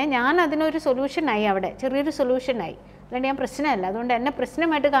അതേപോലെ തന്നെ ഞാൻ അതിനൊരു സൊല്യൂഷനായി, അവിടെ ചെറിയൊരു സൊല്യൂഷനായി. അല്ലാണ്ട് ഞാൻ പ്രശ്നമല്ല. അതുകൊണ്ട് എന്നെ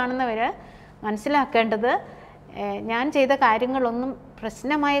പ്രശ്നമായിട്ട് കാണുന്നവർ മനസ്സിലാക്കേണ്ടത് ഞാൻ ചെയ്ത കാര്യങ്ങളൊന്നും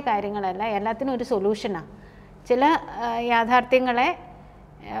പ്രശ്നമായ കാര്യങ്ങളല്ല, എല്ലാത്തിനും ഒരു സൊല്യൂഷനാണ്. ചില യാഥാർത്ഥ്യങ്ങളെ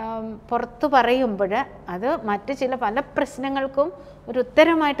പുറത്തു പറയുമ്പോൾ അത് മറ്റ് പല പ്രശ്നങ്ങൾക്കും ഒരു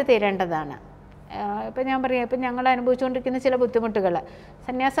ഉത്തരമായിട്ട് തീരേണ്ടതാണ്. ഇപ്പം ഞാൻ പറയാം, ഇപ്പം ഞങ്ങൾ അനുഭവിച്ചുകൊണ്ടിരിക്കുന്ന ചില ബുദ്ധിമുട്ടുകൾ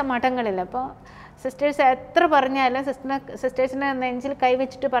സന്യാസ മഠങ്ങളിൽ. അപ്പോൾ സിസ്റ്റേഴ്സ് എത്ര പറഞ്ഞാലും സിസ്റ്റേഴ്സിനെ നെഞ്ചിൽ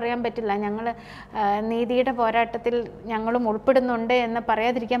കൈവച്ചിട്ട് പറയാൻ പറ്റില്ല ഞങ്ങൾ നീതിയുടെ പോരാട്ടത്തിൽ ഞങ്ങളും ഉൾപ്പെടുന്നുണ്ട് എന്ന്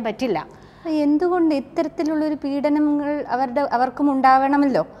പറയാതിരിക്കാൻ പറ്റില്ല. എന്തുകൊണ്ട് ഇത്തരത്തിലുള്ളൊരു പീഡനങ്ങൾ അവർക്കും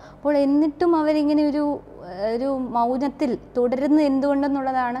ഉണ്ടാവണമല്ലോ? അപ്പോൾ എന്നിട്ടും അവരിങ്ങനെ ഒരു മൗനത്തിൽ തുടരുന്നത്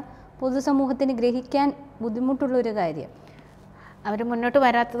എന്തുകൊണ്ടെന്നുള്ളതാണ് പൊതുസമൂഹത്തിന് ഗ്രഹിക്കാൻ ബുദ്ധിമുട്ടുള്ളൊരു കാര്യം. അവർ മുന്നോട്ട്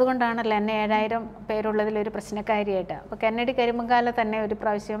വരാത്തത് കൊണ്ടാണല്ലോ എന്നെ 7000 പേരുള്ളതിലൊരു പ്രശ്നക്കാരിയായിട്ട്. അപ്പോൾ കെന്നഡി കരിമ്പങ്കാല തന്നെ ഒരു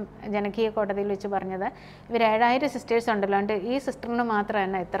പ്രാവശ്യം ജനകീയ കോടതിയിൽ വെച്ച് പറഞ്ഞത്, ഇവർ 7000 സിസ്റ്റേഴ്സ് ഉണ്ടല്ലോ, അതുകൊണ്ട് ഈ സിസ്റ്ററിന്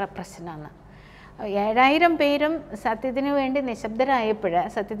മാത്രമാണ് ഇത്ര പ്രശ്നമെന്ന്. 7000 പേരും സത്യത്തിന് വേണ്ടി നിശബ്ദരായപ്പോൾ,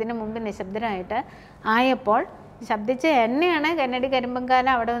 സത്യത്തിന് മുമ്പ് നിശബ്ദരായിട്ട് ആയപ്പോൾ ശബ്ദിച്ച എന്നെയാണ് കെന്നഡി കരിമ്പങ്കാല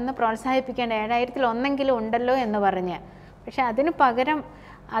അവിടെ നിന്ന് പ്രോത്സാഹിപ്പിക്കേണ്ടത്, 7000-ൽ ഒന്നെങ്കിലും ഉണ്ടല്ലോ എന്ന് പറഞ്ഞ്. പക്ഷെ അതിന് പകരം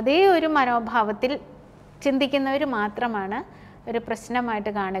അതേ ഒരു മനോഭാവത്തിൽ ചിന്തിക്കുന്നവർ മാത്രമാണ് ഒരു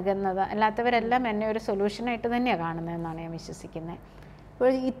പ്രശ്നമായിട്ട് കാണുന്നത്. അല്ലാത്തവരെല്ലാം എന്നെ ഒരു സൊല്യൂഷനായിട്ട് തന്നെയാണ് കാണുന്നതെന്നാണ് ഞാൻ വിശ്വസിക്കുന്നത്. ഇപ്പോൾ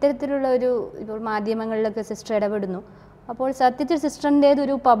ഇത്തരത്തിലുള്ള ഇപ്പോൾ മാധ്യമങ്ങളിലൊക്കെ സിസ്റ്റർ ഇടപെടുന്നു. അപ്പോൾ സത്യത്തിൽ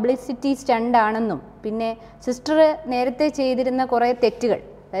സിസ്റ്ററിൻ്റേതൊരു പബ്ലിസിറ്റി സ്റ്റണ്ടാണെന്നും പിന്നെ സിസ്റ്റർ നേരത്തെ ചെയ്തിരുന്ന കുറേ തെറ്റുകൾ,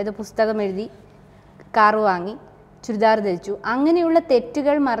 അതായത് പുസ്തകം എഴുതി, കാറ് വാങ്ങി, ചുരിദാർ ധരിച്ചു, അങ്ങനെയുള്ള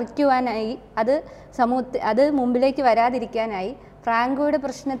തെറ്റുകൾ മറിക്കുവാനായി അത് മുമ്പിലേക്ക് വരാതിരിക്കാനായി ഫ്രാങ്കോയുടെ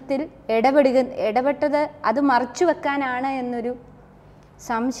പ്രശ്നത്തിൽ ഇടപെട്ടത് അത് മറച്ചു വെക്കാനാണ് എന്നൊരു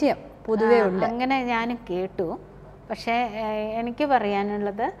സംശയം പൊതുവേ ഉണ്ട്. അങ്ങനെ ഞാൻ കേട്ടു. പക്ഷേ എനിക്ക്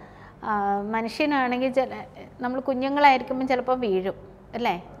പറയാനുള്ളത്, മനുഷ്യനാണെങ്കിൽ നമ്മൾ കുഞ്ഞുങ്ങളായിരിക്കുമ്പം ചിലപ്പോൾ വീഴും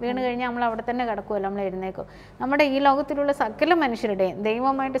അല്ലേ? വീണ് കഴിഞ്ഞാൽ നമ്മൾ അവിടെ തന്നെ കിടക്കുമല്ലോ, നമ്മൾ എഴുന്നേക്കും. നമ്മുടെ ഈ ലോകത്തിലുള്ള സകല മനുഷ്യരുടെയും,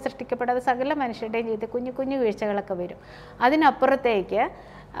 ദൈവമായിട്ട് സൃഷ്ടിക്കപ്പെടാത്ത സകല മനുഷ്യരുടെയും ജീവിതത്തിൽ കുഞ്ഞു കുഞ്ഞു വീഴ്ചകളൊക്കെ വരും. അതിനപ്പുറത്തേക്ക്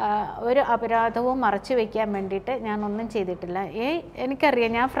ഒരു അപരാധവും മറച്ചു വയ്ക്കാൻ വേണ്ടിയിട്ട് ഞാനൊന്നും ചെയ്തിട്ടില്ല.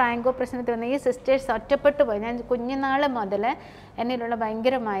 എനിക്കറിയാം, ഞാൻ ഫ്രാങ്കോ പ്രശ്നത്തിൽ വന്ന ഈ സിസ്റ്റേഴ്സ് ഒറ്റപ്പെട്ടു പോയി. ഞാൻ കുഞ്ഞുനാൾ മുതൽ എന്നിലുള്ള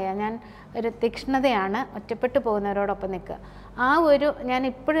ഭയങ്കരമായ ഒരു തീക്ഷ്ണതയാണ് ഒറ്റപ്പെട്ടു പോകുന്നവരോടൊപ്പം നിൽക്കുക. ഞാൻ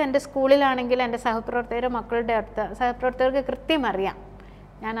ഇപ്പോഴും എൻ്റെ സ്കൂളിലാണെങ്കിൽ എൻ്റെ സഹപ്രവർത്തകരുടെ മക്കളുടെ അടുത്ത് സഹപ്രവർത്തകർക്ക് കൃത്യം അറിയാം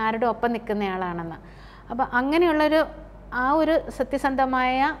ഞാൻ ആരുടെ ഒപ്പം നിൽക്കുന്നയാളാണെന്ന്. അപ്പോൾ അങ്ങനെയുള്ളൊരു ഒരു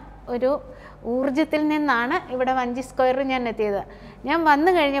സത്യസന്ധമായ ഒരു ഊർജത്തിൽ നിന്നാണ് ഇവിടെ വഞ്ചി സ്ക്വയർ ഞാൻ എത്തിയത്. ഞാൻ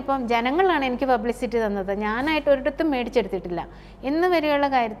വന്നു കഴിഞ്ഞപ്പം ജനങ്ങളാണ് എനിക്ക് പബ്ലിസിറ്റി തന്നത്, ഞാനായിട്ട് ഒരിടത്തും മേടിച്ചെടുത്തിട്ടില്ല. ഇന്ന് വരെയുള്ള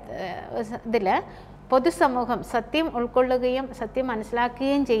ഇതിൽ പൊതുസമൂഹം സത്യം ഉൾക്കൊള്ളുകയും സത്യം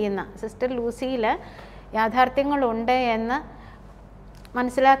മനസ്സിലാക്കുകയും ചെയ്യുന്ന സിസ്റ്റർ ലൂസിയിൽ യാഥാർത്ഥ്യങ്ങളുണ്ട് എന്ന്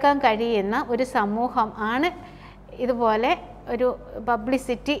മനസ്സിലാക്കാൻ കഴിയുന്ന ഒരു സമൂഹം ആണ് ഇതുപോലെ ഒരു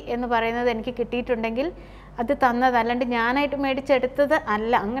പബ്ലിസിറ്റി എന്ന് പറയുന്നത് എനിക്ക് കിട്ടിയിട്ടുണ്ടെങ്കിൽ അത് തന്നത്, അല്ലാണ്ട് ഞാനായിട്ട് മേടിച്ചെടുത്തത്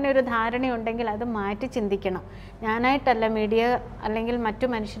അല്ല. അങ്ങനെ ഒരു ധാരണയുണ്ടെങ്കിൽ അത് മാറ്റി ചിന്തിക്കണം. ഞാനായിട്ടല്ല, മീഡിയ അല്ലെങ്കിൽ മറ്റു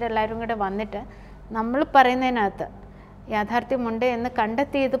മനുഷ്യരെല്ലാവരും കൂടെ വന്നിട്ട് നമ്മൾ പറയുന്നതിനകത്ത് യാഥാർത്ഥ്യമുണ്ട് എന്ന്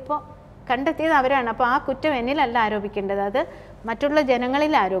കണ്ടെത്തിയത് അവരാണ്. അപ്പോൾ ആ കുറ്റം എന്നിലല്ല ആരോപിക്കേണ്ടത്, അത് മറ്റുള്ള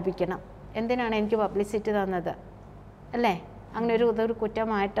ജനങ്ങളിൽ ആരോപിക്കണം. എന്തിനാണ് എനിക്ക് പബ്ലിസിറ്റി തന്നത് അല്ലേ? അങ്ങനെ ഒരു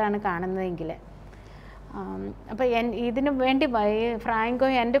കുറ്റമായിട്ടാണ് കാണുന്നതെങ്കിൽ. അപ്പോൾ ഇതിനു വേണ്ടി ഫ്രാങ്കോ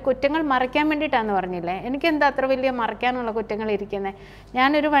എൻ്റെ കുറ്റങ്ങൾ മറയ്ക്കാൻ വേണ്ടിയിട്ടാണെന്ന് പറഞ്ഞില്ലേ? എനിക്കെന്താ അത്ര വലിയ മറയ്ക്കാനുള്ള കുറ്റങ്ങൾ ഇരിക്കുന്നത്?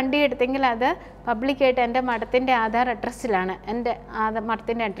 ഞാനൊരു വണ്ടി എടുത്തെങ്കിൽ അത് പബ്ലിക്കായിട്ട് എൻ്റെ മഠത്തിൻ്റെ ആധാർ അഡ്രസ്സിലാണ്, എൻ്റെ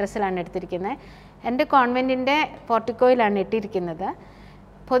മഠത്തിൻ്റെ അഡ്രസ്സിലാണ് എടുത്തിരിക്കുന്നത്. എൻ്റെ കോൺവെൻറ്റിൻ്റെ പോർട്ടിക്കോയിലാണ് ഇട്ടിരിക്കുന്നത്.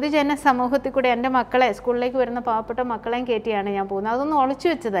 പൊതുജന സമൂഹത്തിൽ കൂടെ എൻ്റെ മക്കളെ, സ്കൂളിലേക്ക് വരുന്ന പാവപ്പെട്ട മക്കളെയും കയറ്റിയാണ് ഞാൻ പോകുന്നത്. അതൊന്നും ഒളിച്ചു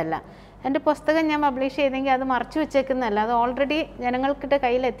വെച്ചതല്ല. എൻ്റെ പുസ്തകം ഞാൻ പബ്ലിഷ് ചെയ്തെങ്കിൽ അത് മറച്ചു വെച്ചേക്കുന്നതല്ല, അത് ഓൾറെഡി ജനങ്ങൾക്കിടെ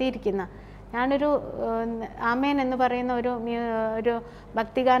കയ്യിലെത്തിയിരിക്കുന്ന. ഞാനൊരു ആമേൻ എന്ന് പറയുന്ന ഒരു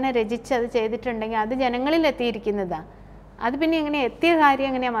ഭക്തിഗാനം രചിച്ച് അത് ചെയ്തിട്ടുണ്ടെങ്കിൽ അത് ജനങ്ങളിൽ എത്തിയിരിക്കുന്നതാണ്. അത് പിന്നെ എങ്ങനെ എത്തിയ കാര്യം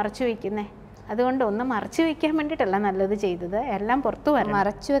എങ്ങനെയാണ് മറച്ചു വയ്ക്കുന്നത്? അതുകൊണ്ട് ഒന്നും മറച്ചു വയ്ക്കാൻ വേണ്ടിയിട്ടല്ല നല്ലത് ചെയ്തത്, എല്ലാം പുറത്തു വരണം.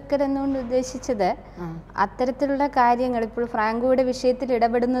 മറച്ചു വെക്കൽ എന്നുകൊണ്ട് ഉദ്ദേശിച്ചത് അത്തരത്തിലുള്ള കാര്യങ്ങൾ ഇപ്പോൾ ഫ്രാങ്കോയുടെ വിഷയത്തിൽ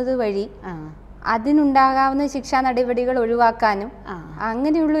ഇടപെടുന്നത് വഴി അതിനുണ്ടാകാവുന്ന ശിക്ഷാ നടപടികൾ ഒഴിവാക്കാനും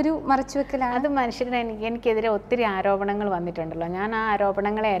അങ്ങനെയുള്ളൊരു മറച്ചുവെക്കലാണ്. അത് മനുഷ്യരുടെ എനിക്കെതിരെ ഒത്തിരി ആരോപണങ്ങൾ വന്നിട്ടുണ്ടല്ലോ. ഞാൻ ആ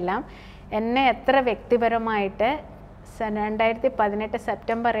ആരോപണങ്ങളെല്ലാം എന്നെ എത്ര വ്യക്തിപരമായിട്ട് 2018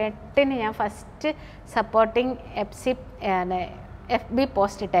 സെപ്റ്റംബർ 8 ഞാൻ ഫസ്റ്റ് സപ്പോർട്ടിങ് FB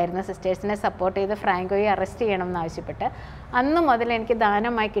പോസ്റ്റ് ഇട്ടായിരുന്നു, സിസ്റ്റേഴ്സിനെ സപ്പോർട്ട് ചെയ്ത് ഫ്രാങ്കോയെ അറസ്റ്റ് ചെയ്യണം എന്നാവശ്യപ്പെട്ട്. അന്ന് മുതൽ എനിക്ക്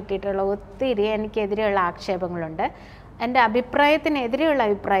ദാനമായി കിട്ടിയിട്ടുള്ള ഒത്തിരി എനിക്കെതിരെയുള്ള ആക്ഷേപങ്ങളുണ്ട്. എൻ്റെ അഭിപ്രായത്തിനെതിരെയുള്ള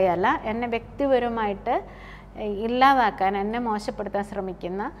അഭിപ്രായമല്ല, എന്നെ വ്യക്തിപരമായിട്ട് ഇല്ലാതാക്കാൻ, എന്നെ മോശപ്പെടുത്താൻ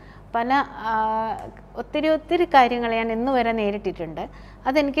ശ്രമിക്കുന്ന ഒത്തിരി കാര്യങ്ങൾ ഞാൻ ഇന്ന് വരെ നേരിട്ടിട്ടുണ്ട്.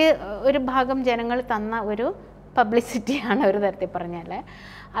 അതെനിക്ക് ഒരു ഭാഗം ജനങ്ങൾ തന്ന ഒരു പബ്ലിസിറ്റിയാണ് ഒരു തരത്തിൽ പറഞ്ഞാൽ.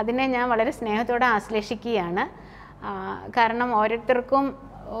 അതിനെ ഞാൻ വളരെ സ്നേഹത്തോടെ ആശ്ലേഷിക്കുകയാണ്. കാരണം ഓരോരുത്തർക്കും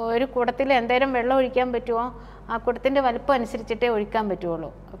ഒരു കുടത്തിൽ എന്തേലും വെള്ളം ഒഴിക്കാൻ പറ്റുമോ ആ കുടത്തിൻ്റെ വലുപ്പം അനുസരിച്ചിട്ടേ ഒഴിക്കാൻ പറ്റുള്ളൂ.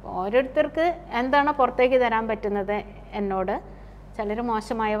 അപ്പോൾ ഓരോരുത്തർക്ക് എന്താണോ പുറത്തേക്ക് തരാൻ പറ്റുന്നത് എന്നോട്, ചിലർ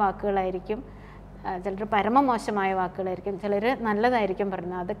മോശമായ വാക്കുകളായിരിക്കും, ചിലർ പരമമോശമായ വാക്കുകളായിരിക്കും, ചിലർ നല്ലതായിരിക്കും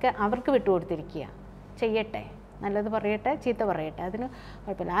പറയുന്നത്. അതൊക്കെ അവർക്ക് വിട്ടുകൊടുത്തിരിക്കുക, ചെയ്യട്ടെ, നല്ലത് പറയട്ടെ, ചീത്ത പറയട്ടെ, അതിന്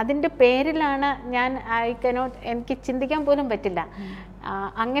കുഴപ്പമില്ല. അതിൻ്റെ പേരിലാണ് ഞാൻ എനിക്ക് ചിന്തിക്കാൻ പോലും പറ്റില്ല.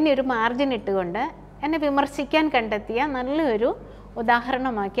 അങ്ങനെ ഒരു മാർജിൻ ഇട്ടുകൊണ്ട് എന്നെ വിമർശിക്കാൻ കണ്ടെത്തിയ നല്ലൊരു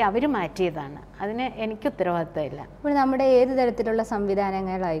ഉദാഹരണമാക്കി അവർ മാറ്റിയതാണ്. അതിന് എനിക്ക് ഉത്തരവാദിത്തമില്ല. ഇപ്പോൾ നമ്മുടെ ഏത് തരത്തിലുള്ള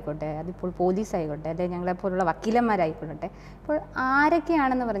സംവിധാനങ്ങളായിക്കോട്ടെ, അതിപ്പോൾ പോലീസ് ആയിക്കോട്ടെ, അല്ലെങ്കിൽ ഞങ്ങളെപ്പോലുള്ള വക്കീലന്മാരായിക്കോട്ടെ, ഇപ്പോൾ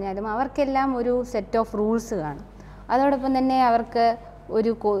ആരൊക്കെയാണെന്ന് പറഞ്ഞാലും അവർക്കെല്ലാം ഒരു സെറ്റ് ഓഫ് റൂൾസ് കാണും. അതോടൊപ്പം തന്നെ അവർക്ക്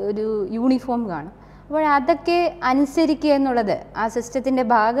ഒരു യൂണിഫോം കാണും. അപ്പോൾ അതൊക്കെ അനുസരിക്കുക എന്നുള്ളത് ആ സിസ്റ്റത്തിൻ്റെ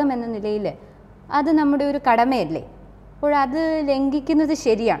ഭാഗം എന്ന നിലയിൽ അത് നമ്മുടെ ഒരു കടമയല്ലേ? അപ്പോൾ അത് ലംഘിക്കുന്നത്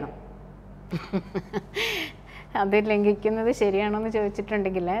ശരിയാണോ? അത് ലംഘിക്കുന്നത് ശരിയാണോ എന്ന്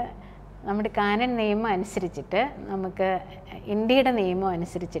ചോദിച്ചിട്ടുണ്ടെങ്കിൽ, നമ്മുടെ കാനൻ നിയമം അനുസരിച്ചിട്ട്, നമുക്ക് ഇന്ത്യയുടെ നിയമം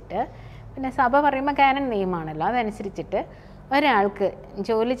അനുസരിച്ചിട്ട്, പിന്നെ സഭ പറയുമ്പോൾ കാനൻ നിയമമാണല്ലോ, അതനുസരിച്ചിട്ട് ഒരാൾക്ക്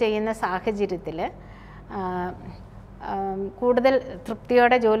ജോലി ചെയ്യുന്ന സാഹചര്യത്തിൽ കൂടുതൽ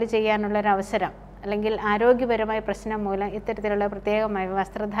തൃപ്തിയോടെ ജോലി ചെയ്യാനുള്ളൊരവസരം, അല്ലെങ്കിൽ ആരോഗ്യപരമായ പ്രശ്നം മൂലം ഇത്തരത്തിലുള്ള പ്രത്യേകമായ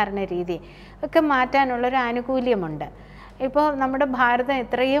വസ്ത്രധാരണ രീതി ഒക്കെ മാറ്റാനുള്ളൊരു ആനുകൂല്യമുണ്ട്. ഇപ്പോൾ നമ്മുടെ ഭാരതം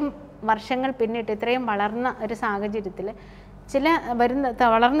ഇത്രയും വർഷങ്ങൾ പിന്നിട്ട് ഇത്രയും വളർന്ന ഒരു സാഹചര്യത്തിൽ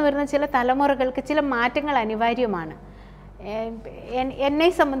വളർന്നു വരുന്ന ചില തലമുറകൾക്ക് ചില മാറ്റങ്ങൾ അനിവാര്യമാണ്. എന്നെ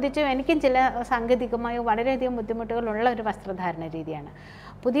സംബന്ധിച്ചും എനിക്കും ചില സാങ്കേതികമായ വളരെയധികം ബുദ്ധിമുട്ടുകളുള്ള ഒരു വസ്ത്രധാരണ രീതിയാണ്.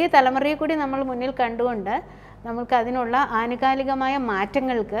 പുതിയ തലമുറയെ കൂടി നമ്മൾ മുന്നിൽ കണ്ടുകൊണ്ട് നമുക്ക് അതിനുള്ള ആനുകാലികമായ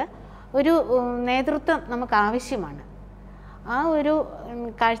മാറ്റങ്ങൾക്ക് ഒരു നേതൃത്വം നമുക്ക് ആവശ്യമാണ്. ആ ഒരു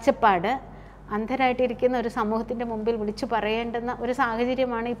കാഴ്ചപ്പാട് അന്ധരായിട്ടിരിക്കുന്ന ഒരു സമൂഹത്തിൻ്റെ മുമ്പിൽ വിളിച്ചു പറയേണ്ടുന്ന ഒരു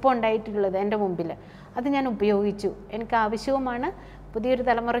സാഹചര്യമാണ് ഇപ്പോൾ ഉണ്ടായിട്ടുള്ളത് എൻ്റെ മുമ്പിൽ. അത് ഞാൻ ഉപയോഗിച്ചു. എനിക്ക് ആവശ്യവുമാണ്. പുതിയൊരു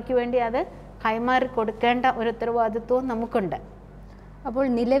തലമുറയ്ക്ക് വേണ്ടി അത് കൈമാറി കൊടുക്കേണ്ട ഒരു ഉത്തരവാദിത്വവും നമുക്കുണ്ട്. അപ്പോൾ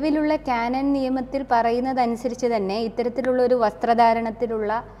നിലവിലുള്ള കാനൻ നിയമത്തിൽ പറയുന്നതനുസരിച്ച് തന്നെ ഇത്തരത്തിലുള്ള ഒരു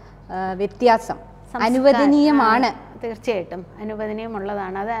വസ്ത്രധാരണത്തിലുള്ള വ്യത്യാസം അനുവദനീയമാണ്. തീർച്ചയായിട്ടും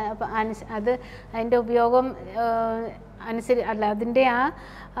അനുവദനീയമുള്ളതാണ്. അത് അതിൻ്റെ ഉപയോഗം അതിൻ്റെ ആ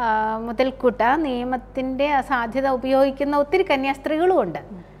മുതൽക്കൂട്ട നിയമത്തിൻ്റെ സാധ്യത ഉപയോഗിക്കുന്ന ഒത്തിരി കന്യാസ്ത്രീകളുമുണ്ട്.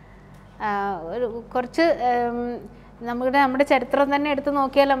 കുറച്ച് നമ്മുടെ ചരിത്രം തന്നെ എടുത്ത്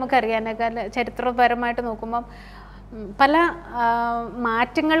നോക്കിയാൽ നമുക്കറിയാം. ചരിത്രപരമായിട്ട് നോക്കുമ്പം പല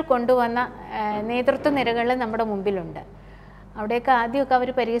മാറ്റങ്ങൾ കൊണ്ടുവന്ന നേതൃത്വ നിരകൾ നമ്മുടെ മുമ്പിലുണ്ട്. അവിടെയൊക്കെ ആദ്യമൊക്കെ അവർ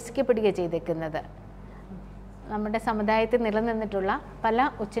പരിഹസിക്കപ്പെടുകയാണ് ചെയ്തേക്കുന്നത്. നമ്മുടെ സമുദായത്തിൽ നിലനിന്നിട്ടുള്ള പല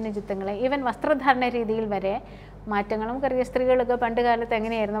ഉച്ചനീചിത്വങ്ങളെ, ഈവൻ വസ്ത്രധാരണ രീതിയിൽ വരെ മാറ്റങ്ങൾ നമുക്കറിയാം. സ്ത്രീകളൊക്കെ പണ്ട് കാലത്ത്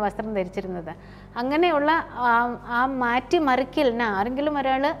എങ്ങനെയായിരുന്നു വസ്ത്രം ധരിച്ചിരുന്നത്. അങ്ങനെയുള്ള ആ മാറ്റിമറിക്കലിന് ആരെങ്കിലും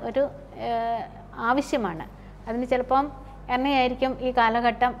ഒരാൾ ഒരു ആവശ്യമാണ്. അതിന് ചിലപ്പം എന്നെയായിരിക്കും ഈ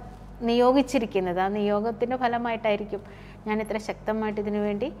കാലഘട്ടം നിയോഗിച്ചിരിക്കുന്നത്. ആ നിയോഗത്തിൻ്റെ ഫലമായിട്ടായിരിക്കും ഞാൻ ഇത്ര ശക്തമായിട്ട് ഇതിനു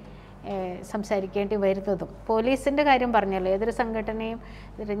വേണ്ടി സംസാരിക്കേണ്ടി വരുന്നതും. പോലീസിൻ്റെ കാര്യം പറഞ്ഞല്ലോ, ഏതൊരു സംഘടനയും,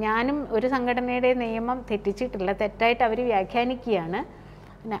 ഞാനും ഒരു സംഘടനയുടെ നിയമം തെറ്റിച്ചിട്ടില്ല, തെറ്റായിട്ട് അവർ വ്യാഖ്യാനിക്കുകയാണ്.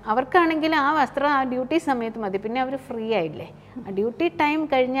 പിന്നെ അവർക്കാണെങ്കിൽ ആ വസ്ത്രം ആ ഡ്യൂട്ടി സമയത്ത് മതി, പിന്നെ അവർ ഫ്രീ ആയില്ലേ. ആ ഡ്യൂട്ടി ടൈം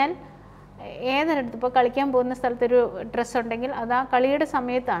കഴിഞ്ഞാൽ ഏതൊരിടത്ത് ഇപ്പോൾ കളിക്കാൻ പോകുന്ന സ്ഥലത്തൊരു ഡ്രസ്സ് ഉണ്ടെങ്കിൽ അത് ആ കളിയുടെ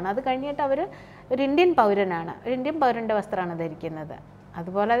സമയത്താണ്. അത് കഴിഞ്ഞിട്ട് അവർ ഒരു ഇന്ത്യൻ പൗരനാണ്, ഒരു ഇന്ത്യൻ പൗരൻ്റെ വസ്ത്രമാണ് ധരിക്കുന്നത്.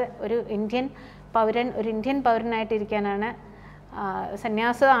 അതുപോലെ ഒരു ഇന്ത്യൻ പൗരനായിട്ടിരിക്കാനാണ്.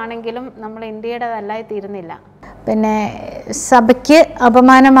 സന്യാസമാണെങ്കിലും നമ്മൾ ഇന്ത്യയുടേതല്ലായി തീരുന്നില്ല. പിന്നെ സഭയ്ക്ക്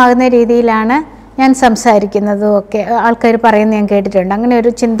അപമാനമാകുന്ന രീതിയിലാണ് ഞാൻ സംസാരിക്കുന്നതും ഒക്കെ ആൾക്കാർ പറയുന്നത് ഞാൻ കേട്ടിട്ടുണ്ട്. അങ്ങനെ ഒരു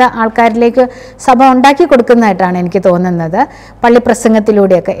ചിന്ത ആൾക്കാരിലേക്ക് സഭ ഉണ്ടാക്കി കൊടുക്കുന്നതായിട്ടാണ് എനിക്ക് തോന്നുന്നത്,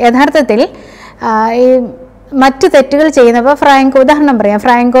 പള്ളിപ്രസംഗത്തിലൂടെയൊക്കെ. യഥാർത്ഥത്തിൽ ഈ മറ്റു തെറ്റുകൾ ചെയ്യുന്നപ്പോൾ ഉദാഹരണം പറയാം,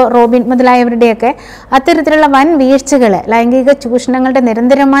 ഫ്രാങ്കോ, റോബിൻ മുതലായവരുടെയൊക്കെ അത്തരത്തിലുള്ള വൻ വീഴ്ചകൾ, ലൈംഗിക ചൂഷണങ്ങളുടെ,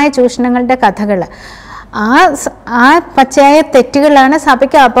 നിരന്തരമായ ചൂഷണങ്ങളുടെ കഥകൾ, ആ പച്ചയായ തെറ്റുകളാണ്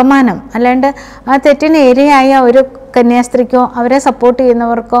സഭയ്ക്ക് അപമാനം. അല്ലാണ്ട് ആ തെറ്റിന് ഇരയായ ഒരു കന്യാസ്ത്രീക്കോ അവരെ സപ്പോർട്ട്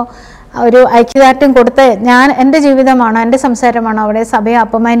ചെയ്യുന്നവർക്കോ ഒരു ഐക്യദാർഢ്യം കൊടുത്ത് എൻ്റെ ജീവിതമാണോ എൻ്റെ സംസാരമാണോ അവിടെ സഭയെ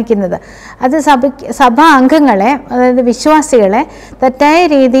അപമാനിക്കുന്നത്? അത് സഭാ അംഗങ്ങളെ, അതായത് വിശ്വാസികളെ തെറ്റായ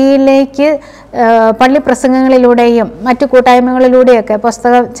രീതിയിലേക്ക് പള്ളി പ്രസംഗങ്ങളിലൂടെയും മറ്റു കൂട്ടായ്മകളിലൂടെയൊക്കെ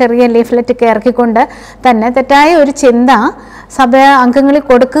ചെറിയ ലീഫ്ലെറ്റൊക്കെ ഇറക്കിക്കൊണ്ട് തന്നെ തെറ്റായ ഒരു ചിന്ത സഭ അംഗങ്ങളിൽ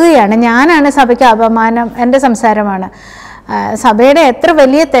കൊടുക്കുകയാണ്. ഞാനാണ് സഭയ്ക്ക് അപമാനം, എൻ്റെ സംസാരമാണ്. സഭയുടെ എത്ര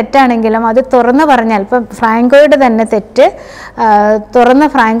വലിയ തെറ്റാണെങ്കിലും അത് തുറന്നു പറഞ്ഞാൽ, ഇപ്പം ഫ്രാങ്കോയുടെ തന്നെ തെറ്റ് തുറന്ന്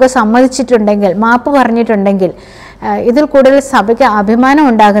ഫ്രാങ്കോ സമ്മതിച്ചിട്ടുണ്ടെങ്കിൽ, മാപ്പ് പറഞ്ഞിട്ടുണ്ടെങ്കിൽ, ഇതിൽ കൂടുതൽ സഭയ്ക്ക് അഭിമാനം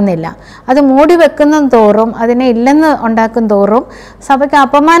ഉണ്ടാകുന്നില്ല. അത് മൂടി വെക്കുന്ന തോറും, അതിനെ ഇല്ലെന്ന് ഉണ്ടാക്കും തോറും സഭയ്ക്ക്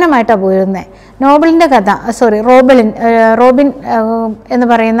അപമാനമായിട്ടാണ് പോയിരുന്നത്. നോബലിൻ്റെ കഥ, റോബിൻ എന്ന്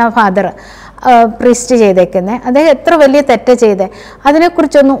പറയുന്ന ഫാദർ പ്രീസ്റ്റ് ചെയ്തേക്കുന്നത്, അദ്ദേഹം എത്ര വലിയ തെറ്റ് ചെയ്തേ,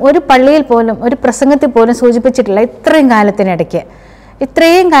 അതിനെക്കുറിച്ചൊന്നും ഒരു പള്ളിയിൽ പോലും ഒരു പ്രസംഗത്തിൽ പോലും സൂചിപ്പിച്ചിട്ടില്ല ഇത്രയും കാലത്തിനിടയ്ക്ക്.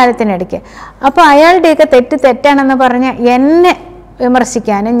 അപ്പോൾ അയാളുടെയൊക്കെ തെറ്റാണെന്ന് പറഞ്ഞ് എന്നെ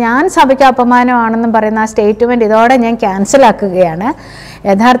വിമർശിക്കാനും ഞാൻ സഭയ്ക്ക് അപമാനമാണെന്നും പറയുന്ന ആ സ്റ്റേറ്റ്മെൻറ്റ് ഇതോടെ ഞാൻ ക്യാൻസലാക്കുകയാണ്.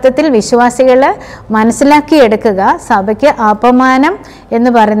 യഥാർത്ഥത്തിൽ വിശ്വാസികൾ മനസ്സിലാക്കിയെടുക്കുക, സഭയ്ക്ക് അപമാനം എന്ന്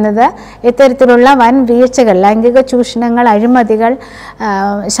പറയുന്നത് ഇത്തരത്തിലുള്ള വൻ വീഴ്ചകൾ, ലൈംഗിക ചൂഷണങ്ങൾ, അഴിമതികൾ,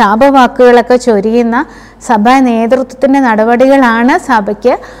 ശാപവാക്കുകളൊക്കെ ചൊരിയുന്ന സഭാ നേതൃത്വത്തിൻ്റെ നടപടികളാണ്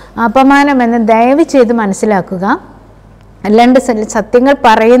സഭയ്ക്ക് അപമാനമെന്ന് ദയവ് ചെയ്ത് മനസ്സിലാക്കുക. അല്ലാണ്ട് സത്യങ്ങൾ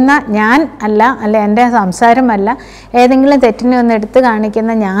പറയുന്ന ഞാൻ അല്ല, എൻ്റെ സംസാരമല്ല, ഏതെങ്കിലും തെറ്റിനെ ഒന്ന് എടുത്തു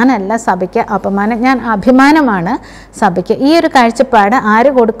കാണിക്കുന്ന ഞാനല്ല സഭയ്ക്ക് അപമാനം, ഞാൻ അഭിമാനമാണ് സഭയ്ക്ക്. ഈ ഒരു കാഴ്ചപ്പാട്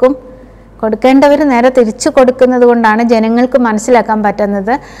ആര് കൊടുക്കും? കൊടുക്കേണ്ടവർ നേരെ തിരിച്ചു കൊടുക്കുന്നത് കൊണ്ടാണ് ജനങ്ങൾക്ക് മനസ്സിലാക്കാൻ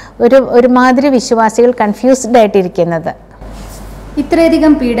പറ്റുന്നത് ഒരുമാതിരി വിശ്വാസികൾ കൺഫ്യൂസ്ഡ് ആയിട്ടിരിക്കുന്നത്.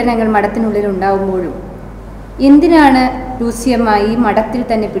 ഇത്രയധികം പീഡനങ്ങൾ മഠത്തിനുള്ളിൽ ഉണ്ടാകുമ്പോഴും എന്തിനാണ് ലൂസിയമ്മ ഈ മഠത്തിൽ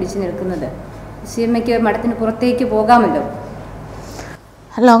തന്നെ പിടിച്ചു നിൽക്കുന്നത്? ലൂസിയമ്മയ്ക്ക് മഠത്തിന് പുറത്തേക്ക് പോകാമല്ലോ.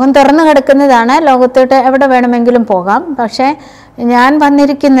 ലോകം തുറന്നു കിടക്കുന്നതാണ്, ലോകത്തോട്ട് എവിടെ വേണമെങ്കിലും പോകാം. പക്ഷേ ഞാൻ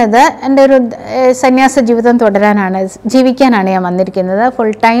വന്നിരിക്കുന്നത് എൻ്റെ ഒരു സന്യാസ ജീവിതം ജീവിക്കാനാണ് ഞാൻ വന്നിരിക്കുന്നത്.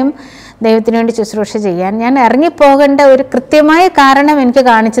 ഫുൾ ടൈം ദൈവത്തിന് വേണ്ടി ശുശ്രൂഷ ചെയ്യാൻ. ഞാൻ ഇറങ്ങിപ്പോകേണ്ട ഒരു കൃത്യമായ കാരണം എനിക്ക്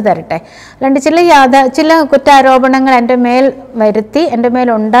കാണിച്ചു തരട്ടെ. അല്ലാണ്ട് ചില കുറ്റാരോപണങ്ങൾ എൻ്റെ മേൽ വരുത്തി, എൻ്റെ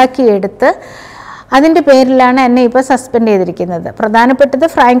മേൽ ഉണ്ടാക്കിയെടുത്ത്, അതിൻ്റെ പേരിലാണ് എന്നെ ഇപ്പോൾ സസ്പെൻഡ് ചെയ്തിരിക്കുന്നത്. പ്രധാനപ്പെട്ടത്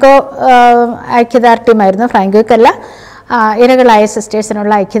ഫ്രാങ്കോ ഐക്യദാർഢ്യമായിരുന്നു. ഫ്രാങ്കോയ്ക്കല്ല, ഇരകളായ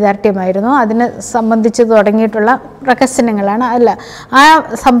സിസ്റ്റേഴ്സിനുള്ള ഐക്യദാർഢ്യമായിരുന്നു. അതിനെ സംബന്ധിച്ച് തുടങ്ങിയിട്ടുള്ള പ്രഹസനങ്ങളാണ്. ആ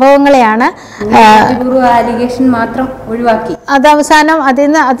സംഭവങ്ങളെയാണ് മാത്രം ഒഴിവാക്കി. അത് അവസാനം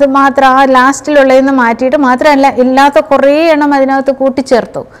അത് മാത്രം ആ ലാസ്റ്റിലുള്ളതെന്ന് മാറ്റിയിട്ട്, മാത്രമല്ല ഇല്ലാത്ത കുറേ എണ്ണം അതിനകത്ത്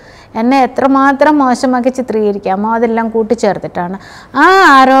കൂട്ടിച്ചേർത്തു. എന്നെ എത്രമാത്രം മോശമാക്കി ചിത്രീകരിക്കാമോ അതെല്ലാം കൂട്ടിച്ചേർത്തിട്ടാണ്. ആ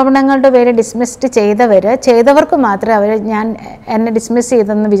ആരോപണങ്ങളുടെ പേര് ഡിസ്മിസ്ഡ് ചെയ്തവർക്ക് മാത്രമേ എന്നെ ഡിസ്മിസ്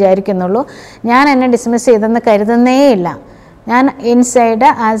ചെയ്തെന്ന് വിചാരിക്കുന്നുള്ളൂ. ഞാൻ എന്നെ ഡിസ്മിസ് ചെയ്തെന്ന് കരുതുന്നേയില്ല. ഞാൻ inside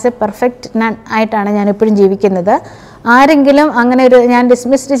as A perfect none ആയിട്ടാണ് ഞാനിപ്പോഴും ജീവിക്കുന്നത്. ആരെങ്കിലും അങ്ങനെ ഞാൻ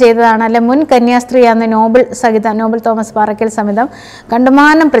ഡിസ്മിസ്ഡ് ചെയ്തതാണ്, അല്ലെ മുൻ കന്യാസ്ത്രീയാണെന്ന് നോബൽ തോമസ് പാറയ്ക്കൽ സമിതം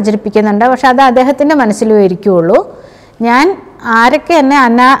കണ്ടുമാനം പ്രചരിപ്പിക്കുന്നുണ്ട്. പക്ഷെ അത് അദ്ദേഹത്തിൻ്റെ മനസ്സിലും ഇരിക്കുകയുള്ളൂ. ഞാൻ ആരൊക്കെ എന്നെ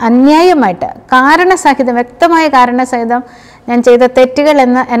അന്യായമായിട്ട് വ്യക്തമായ കാരണസഹിതം ഞാൻ ചെയ്ത തെറ്റുകൾ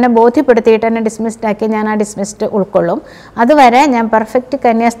എന്നെ ബോധ്യപ്പെടുത്തിയിട്ട് എന്നെ ഡിസ്മിസ്ഡ് ആക്കി ഞാൻ ആ ഡിസ്മിസ്ഡ് ഉൾക്കൊള്ളും. അതുവരെ ഞാൻ പെർഫെക്റ്റ്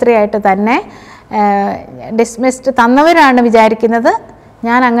കന്യാസ്ത്രീ ആയിട്ട് തന്നെ ഡിസ്മിസ്ഡ് തന്നവരാണ് വിചാരിക്കുന്നത്.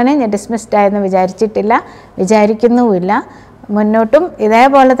 ഞാൻ ഡിസ്മിസ്ഡ് ആയെന്ന് വിചാരിക്കുന്നുമില്ല. മുന്നോട്ടും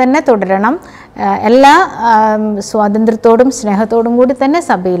ഇതേപോലെ തന്നെ തുടരണം. എല്ലാ സ്വാതന്ത്ര്യത്തോടും സ്നേഹത്തോടും കൂടി തന്നെ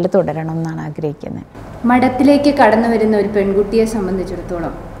സഭയിൽ തുടരണം എന്നാണ് ആഗ്രഹിക്കുന്നത്. മഠത്തിലേക്ക് കടന്നു വരുന്ന ഒരു പെൺകുട്ടിയെ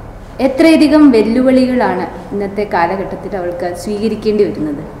സംബന്ധിച്ചിടത്തോളം എത്രയധികം വെല്ലുവിളികളാണ് ഇന്നത്തെ കാലഘട്ടത്തിൽ അവൾക്ക് സ്വീകരിക്കേണ്ടി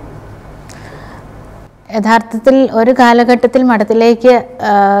വരുന്നത്? യഥാർത്ഥത്തിൽ ഒരു കാലഘട്ടത്തിൽ മഠത്തിലേക്ക്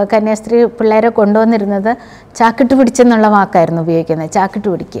കന്യാസ്ത്രീ പിള്ളേരെ കൊണ്ടുവന്നിരുന്നത് ചാക്കിട്ട് പിടിച്ചെന്നുള്ള വാക്കായിരുന്നു ഉപയോഗിക്കുന്നത്. ചാക്കിട്ട്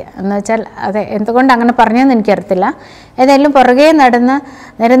പിടിക്കുക എന്ന് വെച്ചാൽ എന്തുകൊണ്ട് അങ്ങനെ പറഞ്ഞതെന്ന് എനിക്കറിയത്തില്ല. ഏതായാലും പുറകെ നടന്ന്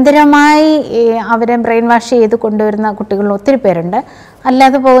നിരന്തരമായി അവരെ ബ്രെയിൻ വാഷ് ചെയ്ത് കൊണ്ടുവരുന്ന കുട്ടികൾ ഒത്തിരി പേരുണ്ട്.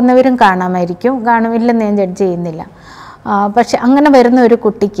 അല്ലാതെ പോകുന്നവരും കാണുമില്ലെന്ന് ഞാൻ ജഡ്ജ് ചെയ്യുന്നില്ല. പക്ഷെ അങ്ങനെ വരുന്ന ഒരു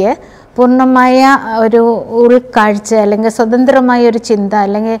കുട്ടിക്ക് പൂർണ്ണമായ ഒരു ഉൾക്കാഴ്ച, അല്ലെങ്കിൽ സ്വതന്ത്രമായ ഒരു ചിന്ത,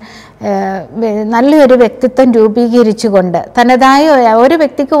 അല്ലെങ്കിൽ നല്ലൊരു വ്യക്തിത്വം രൂപീകരിച്ചുകൊണ്ട് ഓരോ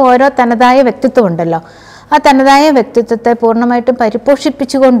വ്യക്തിക്കും ഓരോ തനതായ വ്യക്തിത്വം ഉണ്ടല്ലോ, ആ തനതായ വ്യക്തിത്വത്തെ പൂർണ്ണമായിട്ടും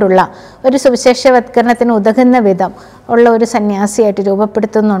പരിപോഷിപ്പിച്ചുകൊണ്ടുള്ള ഒരു സുവിശേഷവത്കരണത്തിന് ഉതകുന്ന വിധം ഉള്ള ഒരു സന്യാസിയായിട്ട്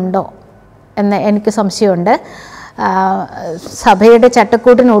രൂപപ്പെടുത്തുന്നുണ്ടോ എന്ന് എനിക്ക് സംശയമുണ്ട്. സഭയുടെ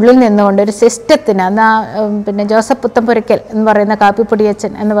ചട്ടക്കൂട്ടിനുള്ളിൽ നിന്നുകൊണ്ട് ഒരു സിസ്റ്റത്തിന്, പിന്നെ ജോസഫ് പുത്തമ്പുരയ്ക്കൽ എന്ന് പറയുന്ന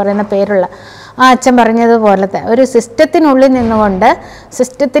കാപ്പിപ്പൊടിയച്ഛൻ എന്ന് പറയുന്ന പേരുള്ള ആ അച്ഛൻ പറഞ്ഞതുപോലത്തെ ഒരു സിസ്റ്റത്തിനുള്ളിൽ നിന്നുകൊണ്ട്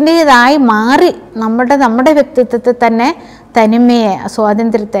സിസ്റ്റത്തിൻ്റേതായി മാറി നമ്മുടെ വ്യക്തിത്വത്തെ തന്നെ, തനിമയെ,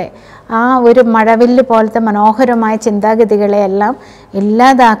 സ്വാതന്ത്ര്യത്തെ, ആ ഒരു മഴവില്ല് പോലത്തെ മനോഹരമായ ചിന്താഗതികളെയെല്ലാം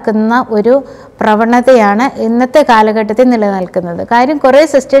ഇല്ലാതാക്കുന്ന ഒരു പ്രവണതയാണ് ഇന്നത്തെ കാലഘട്ടത്തിൽ നിലനിൽക്കുന്നത്. കാര്യം കുറേ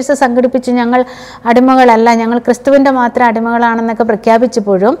സിസ്റ്റേഴ്സ് സംഘടിപ്പിച്ച് ഞങ്ങൾ അടിമകളല്ല, ഞങ്ങൾ ക്രിസ്തുവിൻ്റെ മാത്രം അടിമകളാണെന്നൊക്കെ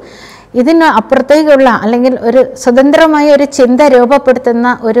പ്രഖ്യാപിച്ചപ്പോഴും ഇതിന് അപ്പുറത്തേക്കുള്ള, അല്ലെങ്കിൽ ഒരു സ്വതന്ത്രമായ ഒരു ചിന്ത രൂപപ്പെടുത്തുന്ന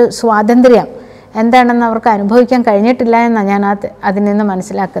ഒരു സ്വാതന്ത്ര്യം എന്താണെന്ന് അവർക്ക് അനുഭവിക്കാൻ കഴിഞ്ഞിട്ടില്ല എന്നാണ് ഞാൻ അതിൽ നിന്ന്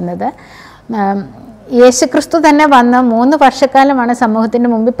മനസ്സിലാക്കുന്നത്. യേശുക്രിസ്തു തന്നെ വന്ന് 3 വർഷക്കാലമാണ് സമൂഹത്തിൻ്റെ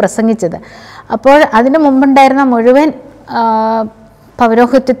മുമ്പിൽ പ്രസംഗിച്ചത്. അപ്പോൾ അതിനു മുമ്പുണ്ടായിരുന്ന മുഴുവൻ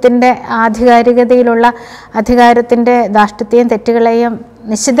പൗരോഹിത്യത്തിൻ്റെ ആധികാരികതയിലുള്ള അധികാരത്തിൻ്റെ ധാർഷ്ട്യത്തെയും തെറ്റുകളെയും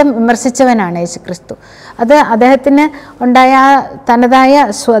നിശ്ചിതം വിമർശിച്ചവനാണ് യേശുക്രിസ്തു. അത് അദ്ദേഹത്തിന് ഉണ്ടായ തനതായ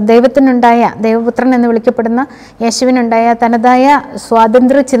ദൈവത്തിനുണ്ടായ ദൈവപുത്രൻ എന്ന് വിളിക്കപ്പെടുന്ന യേശുവിനുണ്ടായ തനതായ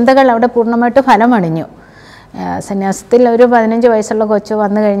സ്വാതന്ത്ര്യ ചിന്തകൾ അവിടെ പൂർണ്ണമായിട്ട് ഫലമണിഞ്ഞു. സന്യാസത്തിൽ ഒരു 15 വയസ്സുള്ള കൊച്ചു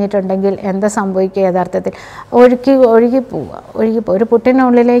വന്നു കഴിഞ്ഞിട്ടുണ്ടെങ്കിൽ എന്താ സംഭവിക്കുക? യഥാർത്ഥത്തിൽ ഒഴുകി പോവുക. ഒരു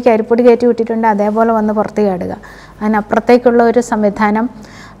പുട്ടിനുള്ളിലേക്ക് അരിപ്പൊടി കയറ്റി വിട്ടിട്ടുണ്ട്, അതേപോലെ വന്ന് പുറത്ത് ചാടുക. അതിനപ്പുറത്തേക്കുള്ള ഒരു സംവിധാനം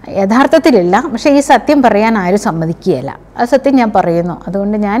യഥാർത്ഥത്തിലില്ല. പക്ഷേ ഈ സത്യം പറയാൻ ആരും സമ്മതിക്കുകയില്ല. ആ സത്യം ഞാൻ പറയുന്നു.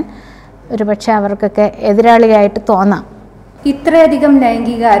 അതുകൊണ്ട് ഞാൻ ഒരു പക്ഷേ അവർക്കൊക്കെ എതിരാളിയായിട്ട് തോന്നാം. ഇത്രയധികം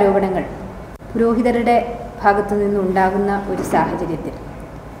ലൈംഗിക ആരോപണങ്ങൾ പുരോഹിതരുടെ ഭാഗത്തു നിന്നുണ്ടാകുന്ന ഒരു സാഹചര്യത്തിൽ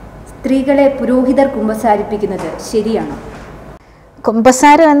സ്ത്രീകളെ പുരോഹിതർ കുമ്പസാരിപ്പിക്കുന്നത് ശരിയാണോ?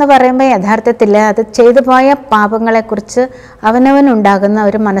 കുമ്പസാരം എന്ന് പറയുമ്പോൾ യഥാർത്ഥത്തിൽ അത് ചെയ്തു പോയ പാപങ്ങളെക്കുറിച്ച് അവനവനുണ്ടാകുന്ന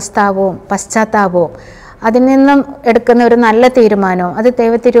ഒരു മനസ്താപവും പശ്ചാത്താപവും അതിൽ നിന്നും എടുക്കുന്ന ഒരു നല്ല തീരുമാനവും അത്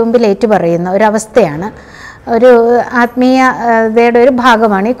ദൈവത്തിരുമുമ്പിൽ ഏറ്റുപറയുന്ന ഒരവസ്ഥയാണ്. ഒരു ആത്മീയതയുടെ ഒരു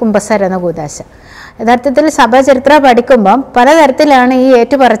ഭാഗമാണ് ഈ കുമ്പസാരം എന്ന കൂദാശ. യഥാർത്ഥത്തിൽ സഭാചരിത്രം പഠിക്കുമ്പം പലതരത്തിലാണ് ഈ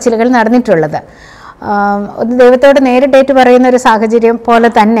ഏറ്റുപറച്ചിലുകൾ നടന്നിട്ടുള്ളത്. ദൈവത്തോട് നേരിട്ടേറ്റ് പറയുന്ന ഒരു സാഹചര്യം പോലെ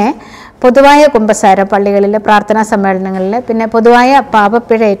തന്നെ പൊതുവായ കുമ്പസാരം പള്ളികളിൽ, പ്രാർത്ഥനാ സമ്മേളനങ്ങളിൽ, പിന്നെ പൊതുവായ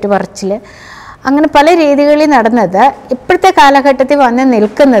പാപപ്പിഴ ഏറ്റുപറച്ചിൽ, അങ്ങനെ പല രീതികളിൽ നടന്നത് ഇപ്പോഴത്തെ കാലഘട്ടത്തിൽ വന്ന്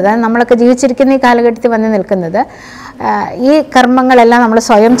നിൽക്കുന്നത്, നമ്മളൊക്കെ ജീവിച്ചിരിക്കുന്ന ഈ കാലഘട്ടത്തിൽ വന്ന് നിൽക്കുന്നത്, ഈ കർമ്മങ്ങളെല്ലാം നമ്മൾ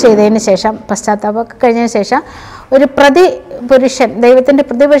സ്വയം ചെയ്തതിന് ശേഷം പശ്ചാത്താപമൊക്കെ കഴിഞ്ഞതിന് ശേഷം ഒരു പ്രതിപുരുഷൻ, ദൈവത്തിൻ്റെ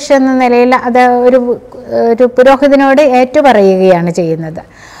പ്രതിപുരുഷൻ എന്ന നിലയിൽ അത് ഒരു പുരോഹിതനോട് ഏറ്റുപറയുകയാണ് ചെയ്യുന്നത്.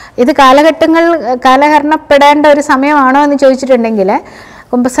 ഇത് കാലഹരണപ്പെടേണ്ട ഒരു സമയമാണോ എന്ന് ചോദിച്ചിട്ടുണ്ടെങ്കിൽ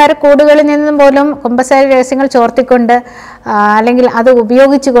കുമ്പസാര കൂടുകളിൽ നിന്നും പോലും കുമ്പസാര രഹസ്യങ്ങൾ ചോർത്തിക്കൊണ്ട് അല്ലെങ്കിൽ അത്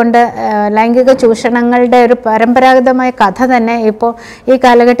ഉപയോഗിച്ചുകൊണ്ട് ലൈംഗിക ചൂഷണങ്ങളുടെ ഒരു പരമ്പരാഗതമായ കഥ തന്നെ ഇപ്പോൾ ഈ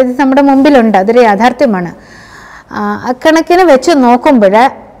കാലഘട്ടത്തിൽ നമ്മുടെ മുമ്പിലുണ്ട്. അതൊരു യാഥാർത്ഥ്യമാണ്. അക്കണക്കിന് വെച്ച് നോക്കുമ്പോൾ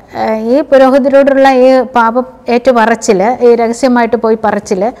ഈ പുരോഹിതരോടുള്ള ഈ പാപം ഏറ്റുപറച്ചിൽ, ഈ രഹസ്യമായിട്ട് പോയി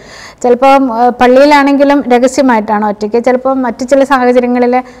പറച്ചിൽ, ചിലപ്പം പള്ളിയിലാണെങ്കിലും രഹസ്യമായിട്ടാണ് ഒറ്റയ്ക്ക്, ചിലപ്പം മറ്റു ചില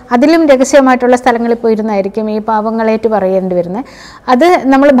സാഹചര്യങ്ങളിൽ അതിലും രഹസ്യമായിട്ടുള്ള സ്ഥലങ്ങളിൽ പോയിരുന്നായിരിക്കും ഈ പാപങ്ങൾ ഏറ്റുപറയേണ്ടി വരുന്നത്. അത്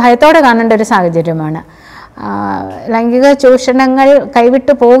നമ്മൾ ഭയത്തോടെ കാണേണ്ട ഒരു സാഹചര്യമാണ്. ലൈംഗിക ചൂഷണങ്ങൾ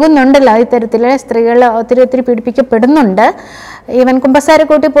കൈവിട്ട് പോകുന്നുണ്ടല്ലോ ഇത്തരത്തിൽ. സ്ത്രീകൾ ഒത്തിരി പീഡിപ്പിക്കപ്പെടുന്നുണ്ട്. ഈവൻ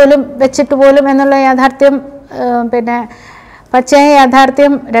കുമ്പസാരക്കൂട്ടി പോലും വെച്ചിട്ട് പോലും എന്നുള്ള യാഥാർത്ഥ്യം, പിന്നെ പച്ചയായ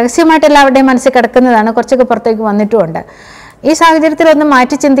യാഥാർത്ഥ്യം രഹസ്യമായിട്ട് എല്ലാവരുടെയും മനസ്സിൽ കിടക്കുന്നതാണ്. കുറച്ചൊക്കെ പുറത്തേക്ക് വന്നിട്ടുമുണ്ട്. ഈ സാഹചര്യത്തിൽ ഒന്ന്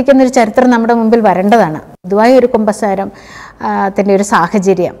മാറ്റി ചിന്തിക്കുന്നൊരു ചരിത്രം നമ്മുടെ മുമ്പിൽ വരേണ്ടതാണ്. പൊതുവായ ഒരു കുമ്പസാരം ത്തിൻ്റെ ഒരു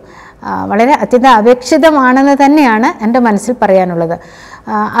സാഹചര്യം വളരെ അത്യന്താപേക്ഷിതമാണെന്ന് തന്നെയാണ് എൻ്റെ മനസ്സിൽ പറയാനുള്ളത്.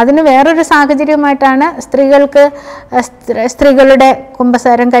 അതിന് വേറൊരു സാഹചര്യമായിട്ടാണ് സ്ത്രീകളുടെ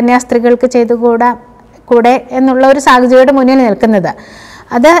കുമ്പസാരം കന്യാസ്ത്രീകൾക്ക് കൂടെ എന്നുള്ള ഒരു സാഹചര്യയുടെ മുന്നിൽ നിൽക്കുന്നത്.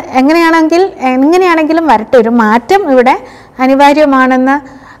 അത് എങ്ങനെയാണെങ്കിലും വരട്ടെ, ഒരു മാറ്റം ഇവിടെ അനിവാര്യമാണെന്ന്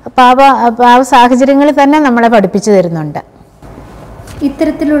പാവ സാഹചര്യങ്ങളിൽ തന്നെ നമ്മളെ പഠിപ്പിച്ചു തരുന്നുണ്ട്.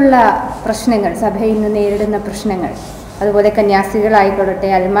 ഇത്തരത്തിലുള്ള പ്രശ്നങ്ങൾ, സഭയിൽ നിന്ന് നേരിടുന്ന പ്രശ്നങ്ങൾ, അതുപോലെ കന്യാസ്ത്രീകളായിക്കൊള്ളട്ടെ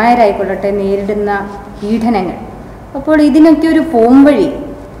അൽമായരായിക്കൊള്ളട്ടെ നേരിടുന്ന പീഡനങ്ങൾ, അപ്പോൾ ഇതിനൊക്കെ ഒരു പോംവഴി,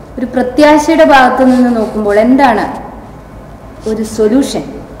 ഒരു പ്രത്യാശയുടെ ഭാഗത്തു നിന്ന് നോക്കുമ്പോൾ എന്താണ് ഒരു സൊല്യൂഷൻ?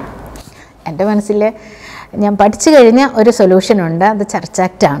 എൻ്റെ മനസ്സിൽ ഞാൻ പഠിച്ചു കഴിഞ്ഞ ഒരു സൊല്യൂഷനുണ്ട്. അത് ചർച്ച്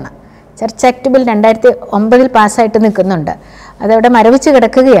ആക്റ്റാണ്. ചർച്ച് ആക്ട് ബിൽ 2009 പാസ്സായിട്ട് നിൽക്കുന്നുണ്ട്. അതവിടെ മരവിച്ച്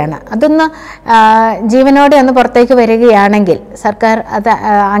കിടക്കുകയാണ്. അതൊന്ന് ജീവനോടെ ഒന്ന് പുറത്തേക്ക് വരികയാണെങ്കിൽ, സർക്കാർ അത്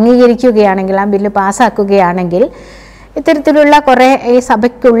അംഗീകരിക്കുകയാണെങ്കിൽ, ആ ബില്ല് പാസ്സാക്കുകയാണെങ്കിൽ, ഇത്തരത്തിലുള്ള കുറേ ഈ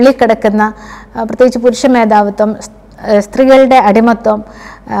സഭയ്ക്കുള്ളിൽ കിടക്കുന്ന പ്രത്യേകിച്ച് പുരുഷ മേധാവിത്വം, സ്ത്രീകളുടെ അടിമത്വം,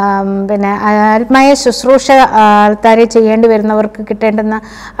 പിന്നെ ആത്മായ ശുശ്രൂഷ ആൾക്കാരെ ചെയ്യേണ്ടി വരുന്നവർക്ക് കിട്ടേണ്ടുന്ന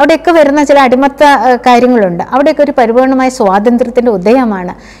അവിടെയൊക്കെ വരുന്ന ചില അടിമത്ത കാര്യങ്ങളുണ്ട്. അവിടെയൊക്കെ ഒരു പരിപൂർണമായ സ്വാതന്ത്ര്യത്തിൻ്റെ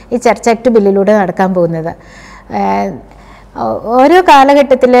ഉദയമാണ് ഈ ചർച്ച് ആക്ട് ബില്ലിലൂടെ നടക്കാൻ പോകുന്നത്. ഓരോ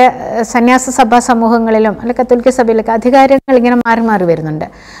കാലഘട്ടത്തിൽ സന്യാസ സഭാ സമൂഹങ്ങളിലും അല്ലെങ്കിൽ കത്തോലിക്ക സഭയിലൊക്കെ അധികാരങ്ങൾ ഇങ്ങനെ മാറി വരുന്നുണ്ട്.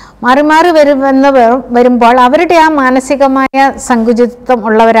 വരുമ്പോൾ അവരുടെ ആ മാനസികമായ സങ്കുചിതത്വം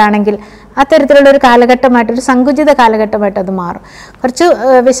ഉള്ളവരാണെങ്കിൽ അത്തരത്തിലുള്ള ഒരു കാലഘട്ടമായിട്ട്, ഒരു സങ്കുചിത കാലഘട്ടമായിട്ട് അത് മാറും. കുറച്ച്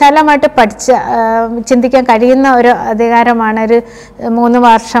വിശാലമായിട്ട് ചിന്തിക്കാൻ കഴിയുന്ന ഒരു അധികാരമാണ് ഒരു 3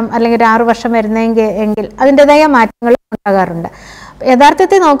 വർഷം അല്ലെങ്കിൽ ഒരു 6 വർഷം വരുന്നതെങ്കിൽ അതിൻ്റെതായ മാറ്റങ്ങൾ ഉണ്ടാകാറുണ്ട്.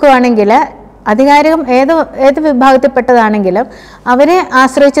 യഥാർത്ഥത്തിൽ നോക്കുകയാണെങ്കിൽ അധികാരം ഏത് വിഭാഗത്തിൽപ്പെട്ടതാണെങ്കിലും അവരെ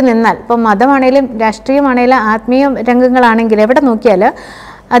ആശ്രയിച്ച് നിന്നാൽ, ഇപ്പം മതമാണെങ്കിലും രാഷ്ട്രീയമാണെങ്കിലും ആത്മീയ രംഗങ്ങളാണെങ്കിൽ എവിടെ നോക്കിയാൽ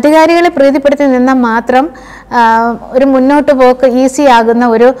അധികാരികളെ പ്രീതിപ്പെടുത്തി നിന്നാൽ മാത്രം ഒരു മുന്നോട്ട് പോക്ക് ഈസി ആകുന്ന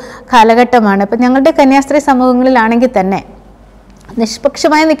ഒരു കാലഘട്ടമാണ്. ഇപ്പം ഞങ്ങളുടെ കന്യാസ്ത്രീ സമൂഹങ്ങളിലാണെങ്കിൽ തന്നെ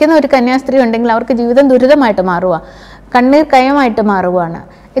നിഷ്പക്ഷമായി നിൽക്കുന്ന ഒരു കന്യാസ്ത്രീ ഉണ്ടെങ്കിൽ അവർക്ക് ജീവിതം ദുരിതമായിട്ട് മാറുക, കണ്ണീർ കയമായിട്ട് മാറുകയാണ്.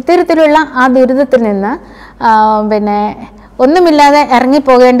 ഇത്തരത്തിലുള്ള ആ ദുരിതത്തിൽ നിന്ന് പിന്നെ ഒന്നുമില്ലാതെ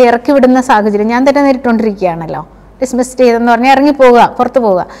ഇറക്കി വിടുന്ന സാഹചര്യം ഞാൻ തന്നെ നേരിട്ടുകൊണ്ടിരിക്കുകയാണല്ലോ. ഡിസ്മിസ് ചെയ്തെന്ന് പറഞ്ഞാൽ ഇറങ്ങിപ്പോവുക, പുറത്തു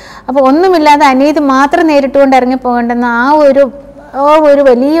പോവുക. അപ്പോൾ ഒന്നുമില്ലാതെ അനീതി മാത്രം നേരിട്ടുകൊണ്ട് ഇറങ്ങിപ്പോകേണ്ടെന്ന ആ ഒരു ഒരു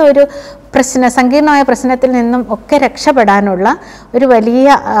വലിയൊരു സങ്കീർണമായ പ്രശ്നത്തിൽ നിന്നും ഒക്കെ രക്ഷപ്പെടാനുള്ള ഒരു വലിയ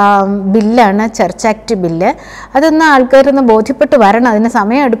ബില്ലാണ് ചർച്ച് ആക്ട് ബില്ല്. അതൊന്ന് ആൾക്കാരൊന്ന് ബോധ്യപ്പെട്ട് വരണം. അതിന്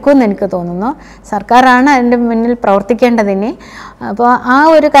സമയം എടുക്കുമെന്ന് എനിക്ക് തോന്നുന്നു. സർക്കാരാണ് അതിൻ്റെ മുന്നിൽ പ്രവർത്തിക്കേണ്ടതിന്. അപ്പോൾ ആ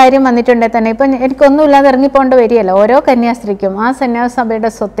ഒരു കാര്യം വന്നിട്ടുണ്ടെങ്കിൽ തന്നെ ഇപ്പം എനിക്കൊന്നുമില്ലാതെ ഇറങ്ങിപ്പോകേണ്ട വരികയല്ല. ഓരോ കന്യാസ്ത്രീക്കും ആ സന്യാസ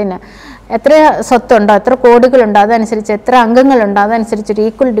സഭയുടെ സ്വത്തിന് എത്ര സ്വത്തുണ്ടോ, എത്ര കോടികളുണ്ടോ, അതനുസരിച്ച് എത്ര അംഗങ്ങളുണ്ടോ, അതനുസരിച്ചൊരു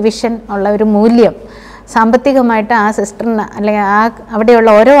ഈക്വൽ ഡിവിഷൻ ഉള്ള ഒരു മൂല്യം സാമ്പത്തികമായിട്ട് ആ സിസ്റ്ററിന് അല്ലെങ്കിൽ അവിടെയുള്ള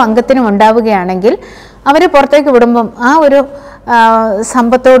ഓരോ അംഗത്തിനും ഉണ്ടാവുകയാണെങ്കിൽ അവർ പുറത്തേക്ക് വിടുമ്പം ആ ഒരു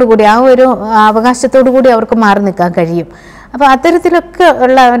സമ്പത്തോടു കൂടി, ആ ഒരു അവകാശത്തോടു കൂടി അവർക്ക് മാറി നിൽക്കാൻ കഴിയും. അപ്പോൾ അത്തരത്തിലൊക്കെ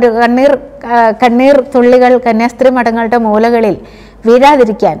ഉള്ള ഒരു കണ്ണീർ തുള്ളികൾ കന്യാസ്ത്രീ മഠങ്ങളുടെ മൂലകളിൽ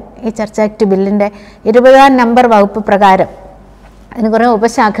വീഴാതിരിക്കാൻ ഈ ചർച്ച് ആക്ട് ബില്ലിൻ്റെ 20-ാം നമ്പർ വകുപ്പ് പ്രകാരം അതിന് കുറേ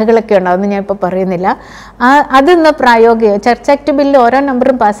ഉപശാഖകളൊക്കെ ഉണ്ട്, അതൊന്നും ഞാനിപ്പോൾ പറയുന്നില്ല. അതൊന്ന് ചർച്ച് ആക്ട് ബില്ല് ഓരോ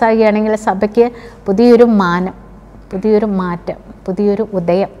നമ്പറും പാസ്സാകുകയാണെങ്കിൽ സഭയ്ക്ക് പുതിയൊരു മാനം, പുതിയൊരു മാറ്റം, പുതിയൊരു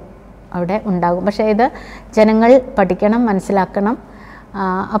ഉദയം അവിടെ ഉണ്ടാകും. പക്ഷേ ഇത് ജനങ്ങൾ പഠിക്കണം, മനസ്സിലാക്കണം.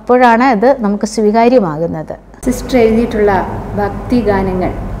 അപ്പോഴാണ് ഇത് നമുക്ക് സ്വീകാര്യമാകുന്നത്. സിസ്റ്റർ എഴുതിയിട്ടുള്ള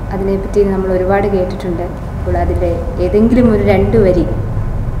ഭക്തിഗാനങ്ങൾ, അതിനെപ്പറ്റി നമ്മൾ ഒരുപാട് കേട്ടിട്ടുണ്ട്. അപ്പോൾ അതിലെ ഏതെങ്കിലും ഒരു 2 വരി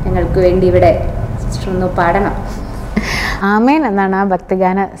ഞങ്ങൾക്ക് വേണ്ടി ഇവിടെ സിസ്റ്റർ ഒന്ന് പാടണം. ആമേൻ എന്നാണ് ആ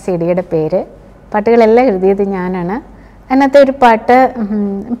ഭക്തിഗാന CD-യുടെ പേര്. പാട്ടുകളെല്ലാം എഴുതിയത് ഞാനാണ്. അതിനകത്തെ ഒരു പാട്ട്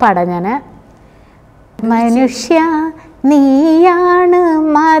പാടാം ഞാൻ. മനുഷ്യ നീയാണ്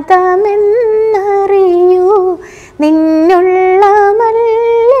മതമെന്നറിയൂ, നിന്നുള്ള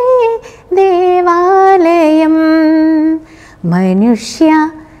മല്ലേ ദേവാലയം. മനുഷ്യ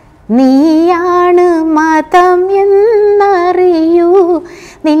നീയാണ് മതം എന്നറിയൂ,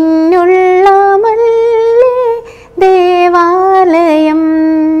 നിന്നുള്ള മല്ലേ ദേവാലയം.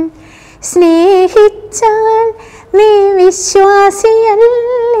 സ്നേഹിച്ചാൽ നീ വിശ്വാസിയല്ലേ,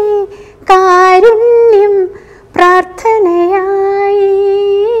 കാരുണ്യം പ്രാർത്ഥനയായി.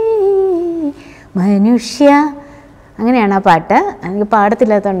 മനുഷ്യ, അങ്ങനെയാണ് ആ പാട്ട്. എനിക്ക്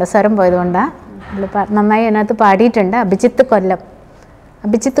പാടത്തില്ലാത്തതുകൊണ്ട് സ്വരം പോയതുകൊണ്ടാണ്. നന്നായി അതിനകത്ത് പാടിയിട്ടുണ്ട്.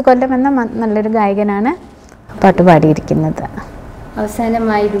 അഭിജിത്ത് കൊല്ലം എന്ന നല്ലൊരു ഗായകനാണ് പാട്ട് പാടിയിരിക്കുന്നത്.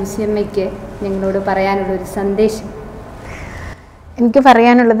 അവസാനമായി ലൂസിയമ്മയ്ക്ക് ഞങ്ങളോട് പറയാനുള്ളൊരു സന്ദേശം. എനിക്ക്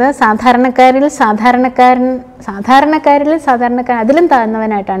പറയാനുള്ളത് സാധാരണക്കാരിൽ സാധാരണക്കാരൻ അതിലും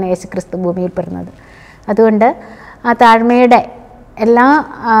താഴ്ന്നവനായിട്ടാണ് യേശുക്രിസ്തു ഭൂമിയിൽ പിറന്നത്. അതുകൊണ്ട് ആ താഴ്മയുടെ എല്ലാ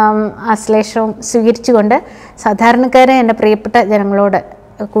ആശ്ലേഷവും സ്വീകരിച്ചുകൊണ്ട് സാധാരണക്കാരെ എൻ്റെ പ്രിയപ്പെട്ട ജനങ്ങളോട്,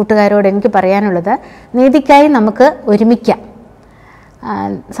 കൂട്ടുകാരോട് എനിക്ക് പറയാനുള്ളത്, നീതിക്കായി നമുക്ക് ഒരുമിക്കാം.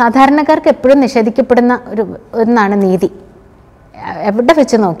 സാധാരണക്കാർക്ക് എപ്പോഴും നിഷേധിക്കപ്പെടുന്ന ഒന്നാണ് നീതി. എവിടെ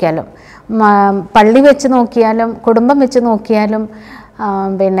വെച്ച് നോക്കിയാലും, പള്ളി വെച്ച് നോക്കിയാലും, കുടുംബം വെച്ച് നോക്കിയാലും,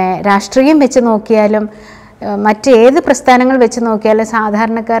 പിന്നെ രാഷ്ട്രീയം വെച്ച് നോക്കിയാലും, മറ്റേത് പ്രസ്ഥാനങ്ങൾ വെച്ച് നോക്കിയാലും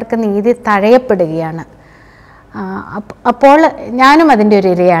സാധാരണക്കാർക്ക് നീതി തഴയപ്പെടുകയാണ്. അപ്പോൾ ഞാനും അതിൻ്റെ ഒരു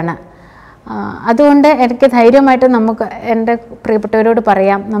ഇരയാണ്. അതുകൊണ്ട് എനിക്ക് ധൈര്യമായിട്ട് എൻ്റെ പ്രിയപ്പെട്ടവരോട്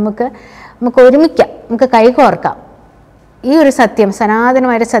പറയാം, നമുക്ക് ഒരുമിക്കാം, നമുക്ക് കൈകോർക്കാം. ഈ ഒരു സത്യം,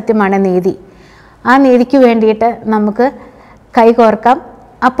 സനാതനമായൊരു സത്യമാണ് നീതി. ആ നീതിക്ക് വേണ്ടിയിട്ട് നമുക്ക് കൈകോർക്കാം.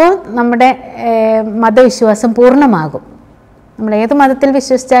 അപ്പോൾ നമ്മുടെ മതവിശ്വാസം പൂർണ്ണമാകും. നമ്മൾ ഏത് മതത്തിൽ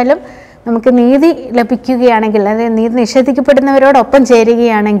വിശ്വസിച്ചാലും നമുക്ക് നീതി ലഭിക്കുകയാണെങ്കിൽ, അതായത് നീതി നിഷേധിക്കപ്പെടുന്നവരോടൊപ്പം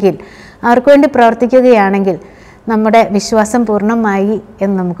ചേരുകയാണെങ്കിൽ, അവർക്ക് വേണ്ടി പ്രവർത്തിക്കുകയാണെങ്കിൽ നമ്മുടെ വിശ്വാസം പൂർണ്ണമായി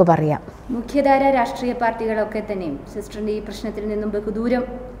എന്ന് നമുക്ക് പറയാം. മുഖ്യധാര രാഷ്ട്രീയ പാർട്ടികളൊക്കെ തന്നെയും സിസ്റ്ററിൻ്റെ ഈ പ്രശ്നത്തിൽ നിന്നും ബഹുദൂരം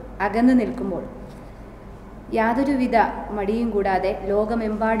അകന്നു നിൽക്കുമ്പോൾ യാതൊരുവിധ മടിയും കൂടാതെ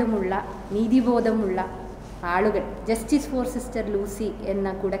ലോകമെമ്പാടുമുള്ള നീതിബോധമുള്ള ആളുകൾ ജസ്റ്റിസ് ഫോർ സിസ്റ്റർ ലൂസി എന്ന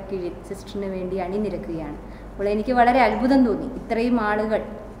കുടക്കീഴിൽ സിസ്റ്ററിന് വേണ്ടി അണിനിരക്കുകയാണ്. അപ്പോൾ എനിക്ക് വളരെ അത്ഭുതം തോന്നി, ഇത്രയും ആളുകൾ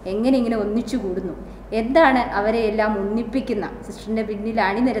എങ്ങനെ ഇങ്ങനെ ഒന്നിച്ചു കൂടുന്നു, എന്താണ് അവരെ എല്ലാം ഒന്നിപ്പിക്കുന്ന, സിസ്റ്ററിൻ്റെ പിന്നിൽ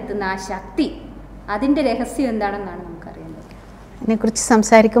അണിനിരത്തുന്ന ആ ശക്തി, അതിൻ്റെ രഹസ്യം എന്താണെന്നാണ് നമുക്കറിയേണ്ടത്. അതിനെക്കുറിച്ച്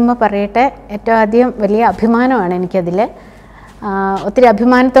സംസാരിക്കുമ്പോൾ പറയട്ടെ, ഏറ്റവും ആദ്യം വലിയ അഭിമാനമാണ് എനിക്കതിൽ. ഒത്തിരി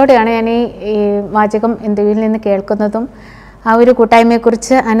അഭിമാനത്തോടെയാണ് ഞാൻ ഈ വാചകം ഇന്ത്യയിൽ നിന്ന് കേൾക്കുന്നതും ആ ഒരു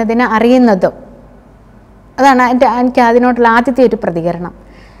കൂട്ടായ്മയെക്കുറിച്ച് അനുദിനം അറിയുന്നതും. അതാണ് എനിക്ക് അതിനോടുള്ള ആദ്യത്തെ ഒരു പ്രതികരണം.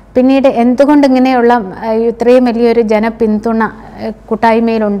 പിന്നീട് എന്തുകൊണ്ട് ഇങ്ങനെയുള്ള ഇത്രയും വലിയൊരു ജനപിന്തുണ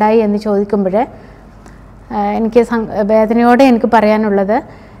കൂട്ടായ്മയിലുണ്ടായി എന്ന് ചോദിക്കുമ്പോൾ എനിക്ക് വേദനയോടെ എനിക്ക് പറയാനുള്ളത്,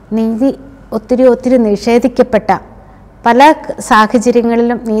 നീതി ഒത്തിരി നിഷേധിക്കപ്പെട്ട, പല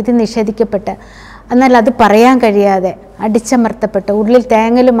സാഹചര്യങ്ങളിലും നീതി നിഷേധിക്കപ്പെട്ട്, എന്നാൽ അത് പറയാൻ കഴിയാതെ അടിച്ചമർത്തപ്പെട്ട് ഉള്ളിൽ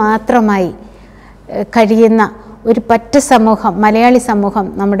തേങ്ങൽ മാത്രമായി കഴിയുന്ന ഒരു പറ്റ സമൂഹം, മലയാളി സമൂഹം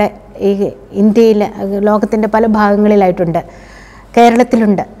നമ്മുടെ ഈ ഇന്ത്യയിൽ, ലോകത്തിൻ്റെ പല ഭാഗങ്ങളിലായിട്ടുണ്ട്.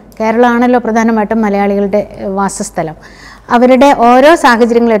 കേരളത്തിലുണ്ട്. കേരളമാണല്ലോ പ്രധാനമായിട്ടും മലയാളികളുടെ വാസസ്ഥലം. അവരുടെ ഓരോ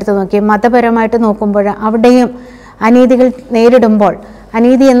സാഹചര്യങ്ങൾ എടുത്തു നോക്കി മതപരമായിട്ട് നോക്കുമ്പോൾ അവിടെയും അനീതികൾ നേരിടുമ്പോൾ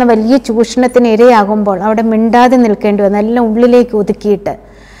അനീതി എന്ന വലിയ ചൂഷണത്തിന് ഇരയാകുമ്പോൾ അവിടെ മിണ്ടാതെ നിൽക്കേണ്ടി വന്നു, എല്ലാം ഉള്ളിലേക്ക് ഒതുക്കിയിട്ട്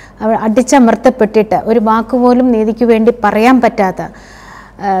അടിച്ചമർത്തപ്പെട്ടിട്ട് ഒരു വാക്കുപോലും നീതിക്ക് വേണ്ടി പറയാൻ പറ്റാത്ത,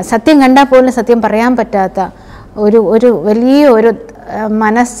 സത്യം കണ്ടാൽ പോലും സത്യം പറയാൻ പറ്റാത്ത ഒരു വലിയ ഒരു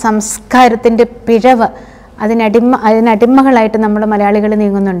മനസ്സംസ്കാരത്തിൻ്റെ പിഴവ് അതിനടിമകളായിട്ട് നമ്മൾ മലയാളികൾ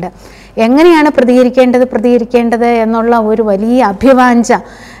നീങ്ങുന്നുണ്ട്. എങ്ങനെയാണ് പ്രതികരിക്കേണ്ടത് എന്നുള്ള ഒരു വലിയ അഭിവാഞ്ച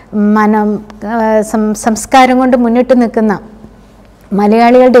സംസ്കാരം കൊണ്ട് മുന്നിട്ട് നിൽക്കുന്ന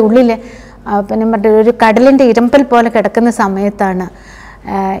മലയാളികളുടെ ഉള്ളിൽ പിന്നെ ഒരു കടലിൻ്റെ ഇരമ്പൽ പോലെ കിടക്കുന്ന സമയത്താണ്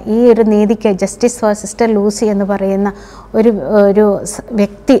ഈ ഒരു നീതിക്ക് ജസ്റ്റിസ് ഫോർ സിസ്റ്റർ ലൂസി എന്ന് പറയുന്ന ഒരു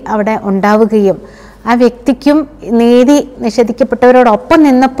വ്യക്തി അവിടെ ഉണ്ടാവുകയും ആ വ്യക്തിക്കും നീതി നിഷേധിക്കപ്പെട്ടവരോടൊപ്പം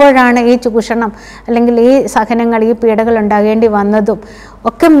നിന്നപ്പോഴാണ് ഈ ചൂഷണം അല്ലെങ്കിൽ ഈ സഹനങ്ങൾ, ഈ പീഡകൾ ഉണ്ടാകേണ്ടി വന്നതും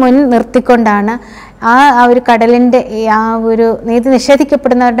ഒക്കെ മുൻ നിർത്തിക്കൊണ്ടാണ് ആ ഒരു കടലിൻ്റെ ആ ഒരു നീതി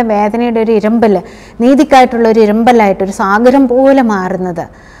നിഷേധിക്കപ്പെടുന്നവരുടെ വേദനയുടെ ഒരു ഇരമ്പൽ നീതിക്കായിട്ടുള്ള ഒരു ഇരമ്പലായിട്ട് ഒരു സാഗരം പോലെ മാറുന്നത്.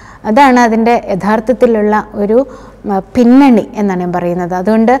 അതാണ് അതിൻ്റെ യഥാർത്ഥത്തിലുള്ള ഒരു പിന്നണി എന്നാണ് ഞാൻ പറയുന്നത്.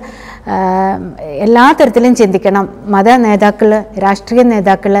 അതുകൊണ്ട് എല്ലാ തരത്തിലും ചിന്തിക്കണം. മത നേതാക്കൾ, രാഷ്ട്രീയ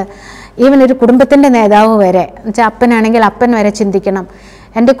നേതാക്കൾ, ഈവൻ ഒരു കുടുംബത്തിൻ്റെ നേതാവ് വരെ, എന്നുവെച്ചാൽ അപ്പനാണെങ്കിൽ അപ്പൻ വരെ ചിന്തിക്കണം.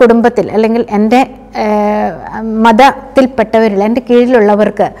 എൻ്റെ കുടുംബത്തിൽ അല്ലെങ്കിൽ എൻ്റെ മതത്തിൽപ്പെട്ടവരിൽ എൻ്റെ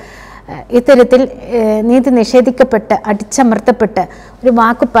കീഴിലുള്ളവർക്ക് ഇത്തരത്തിൽ നീതി നിഷേധിക്കപ്പെട്ട് അടിച്ചമർത്തപ്പെട്ട് ഒരു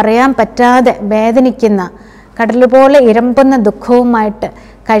വാക്ക് പറയാൻ പറ്റാതെ വേദനിക്കുന്ന, കടൽ പോലെ ഇരമ്പുന്ന ദുഃഖവുമായിട്ട്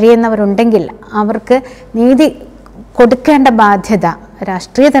കഴിയുന്നവരുണ്ടെങ്കിൽ അവർക്ക് നീതി കൊടുക്കേണ്ട ബാധ്യത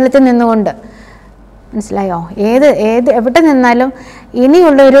രാഷ്ട്രീയ തലത്തിൽ നിന്നുകൊണ്ട്, മനസ്സിലായോ, എവിടെ നിന്നാലും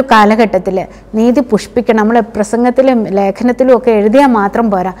ഇനിയുള്ള ഒരു കാലഘട്ടത്തിൽ നീതി പുഷ്പിക്കണം. നമ്മൾ പ്രസംഗത്തിലും ലേഖനത്തിലും ഒക്കെ എഴുതിയാൽ മാത്രം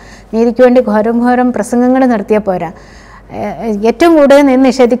പോരാ, നീതിക്ക് വേണ്ടി ഘോരം പ്രസംഗങ്ങൾ നിർത്തിയാൽ പോരാ. ഏറ്റവും കൂടുതൽ നീതി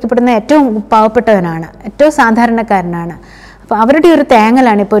നിഷേധിക്കപ്പെടുന്ന ഏറ്റവും പാവപ്പെട്ടവനാണ്, ഏറ്റവും സാധാരണക്കാരനാണ്. അപ്പോൾ അവരുടെ ഒരു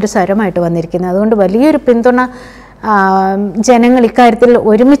തേങ്ങലാണ് ഇപ്പോൾ ഒരു സ്വരമായിട്ട് വന്നിരിക്കുന്നത്. അതുകൊണ്ട് വലിയൊരു പിന്തുണ ജനങ്ങൾ ഇക്കാര്യത്തിൽ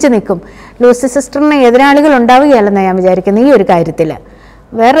ഒരുമിച്ച് നിൽക്കും. ലൂസി സിസ്റ്ററിന് എതിരാളികൾ ഉണ്ടാവുകയല്ലെന്ന് ഞാൻ വിചാരിക്കുന്നത് ഈ ഒരു കാര്യത്തിൽ.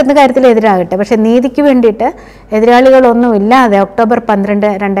 വേറെ എന്ത് കാര്യത്തിൽ എതിരാകട്ടെ, പക്ഷേ നീതിക്ക് വേണ്ടിയിട്ട് എതിരാളികളൊന്നും ഇല്ലാതെ ഒക്ടോബർ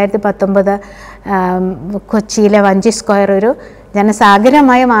 12, 2019 കൊച്ചിയിലെ വഞ്ചി സ്ക്വയർ ഒരു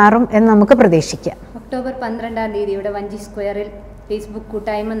ജനസാഗരമായി മാറും എന്ന് നമുക്ക് പ്രതീക്ഷിക്കാം. ഒക്ടോബർ 12-ാം തീയതി ഇവിടെ വഞ്ചി സ്ക്വയറിൽ ഫേസ്ബുക്ക്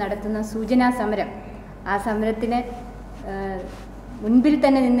കൂട്ടായ്മ നടത്തുന്ന സൂചനാ സമരം, ആ സമരത്തിന് മുൻപിൽ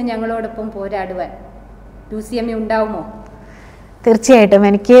തന്നെ നിന്ന് ഞങ്ങളോടൊപ്പം പോരാടുവാൻ ലൂസി അമ്മ ഉണ്ടാവുമോ? തീർച്ചയായിട്ടും.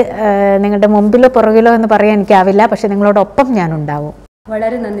 എനിക്ക് നിങ്ങളുടെ മുമ്പിലോ പുറകിലോ എന്ന് പറയാൻ എനിക്കാവില്ല, പക്ഷെ നിങ്ങളോടൊപ്പം ഞാനുണ്ടാവും.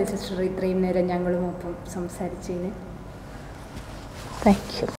 വളരെ നന്ദി സിസ്റ്റർ, ഇത്രയും നേരം ഞങ്ങളുമൊപ്പം സംസാരിച്ചതിന്.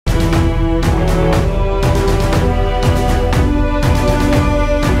 Thank you.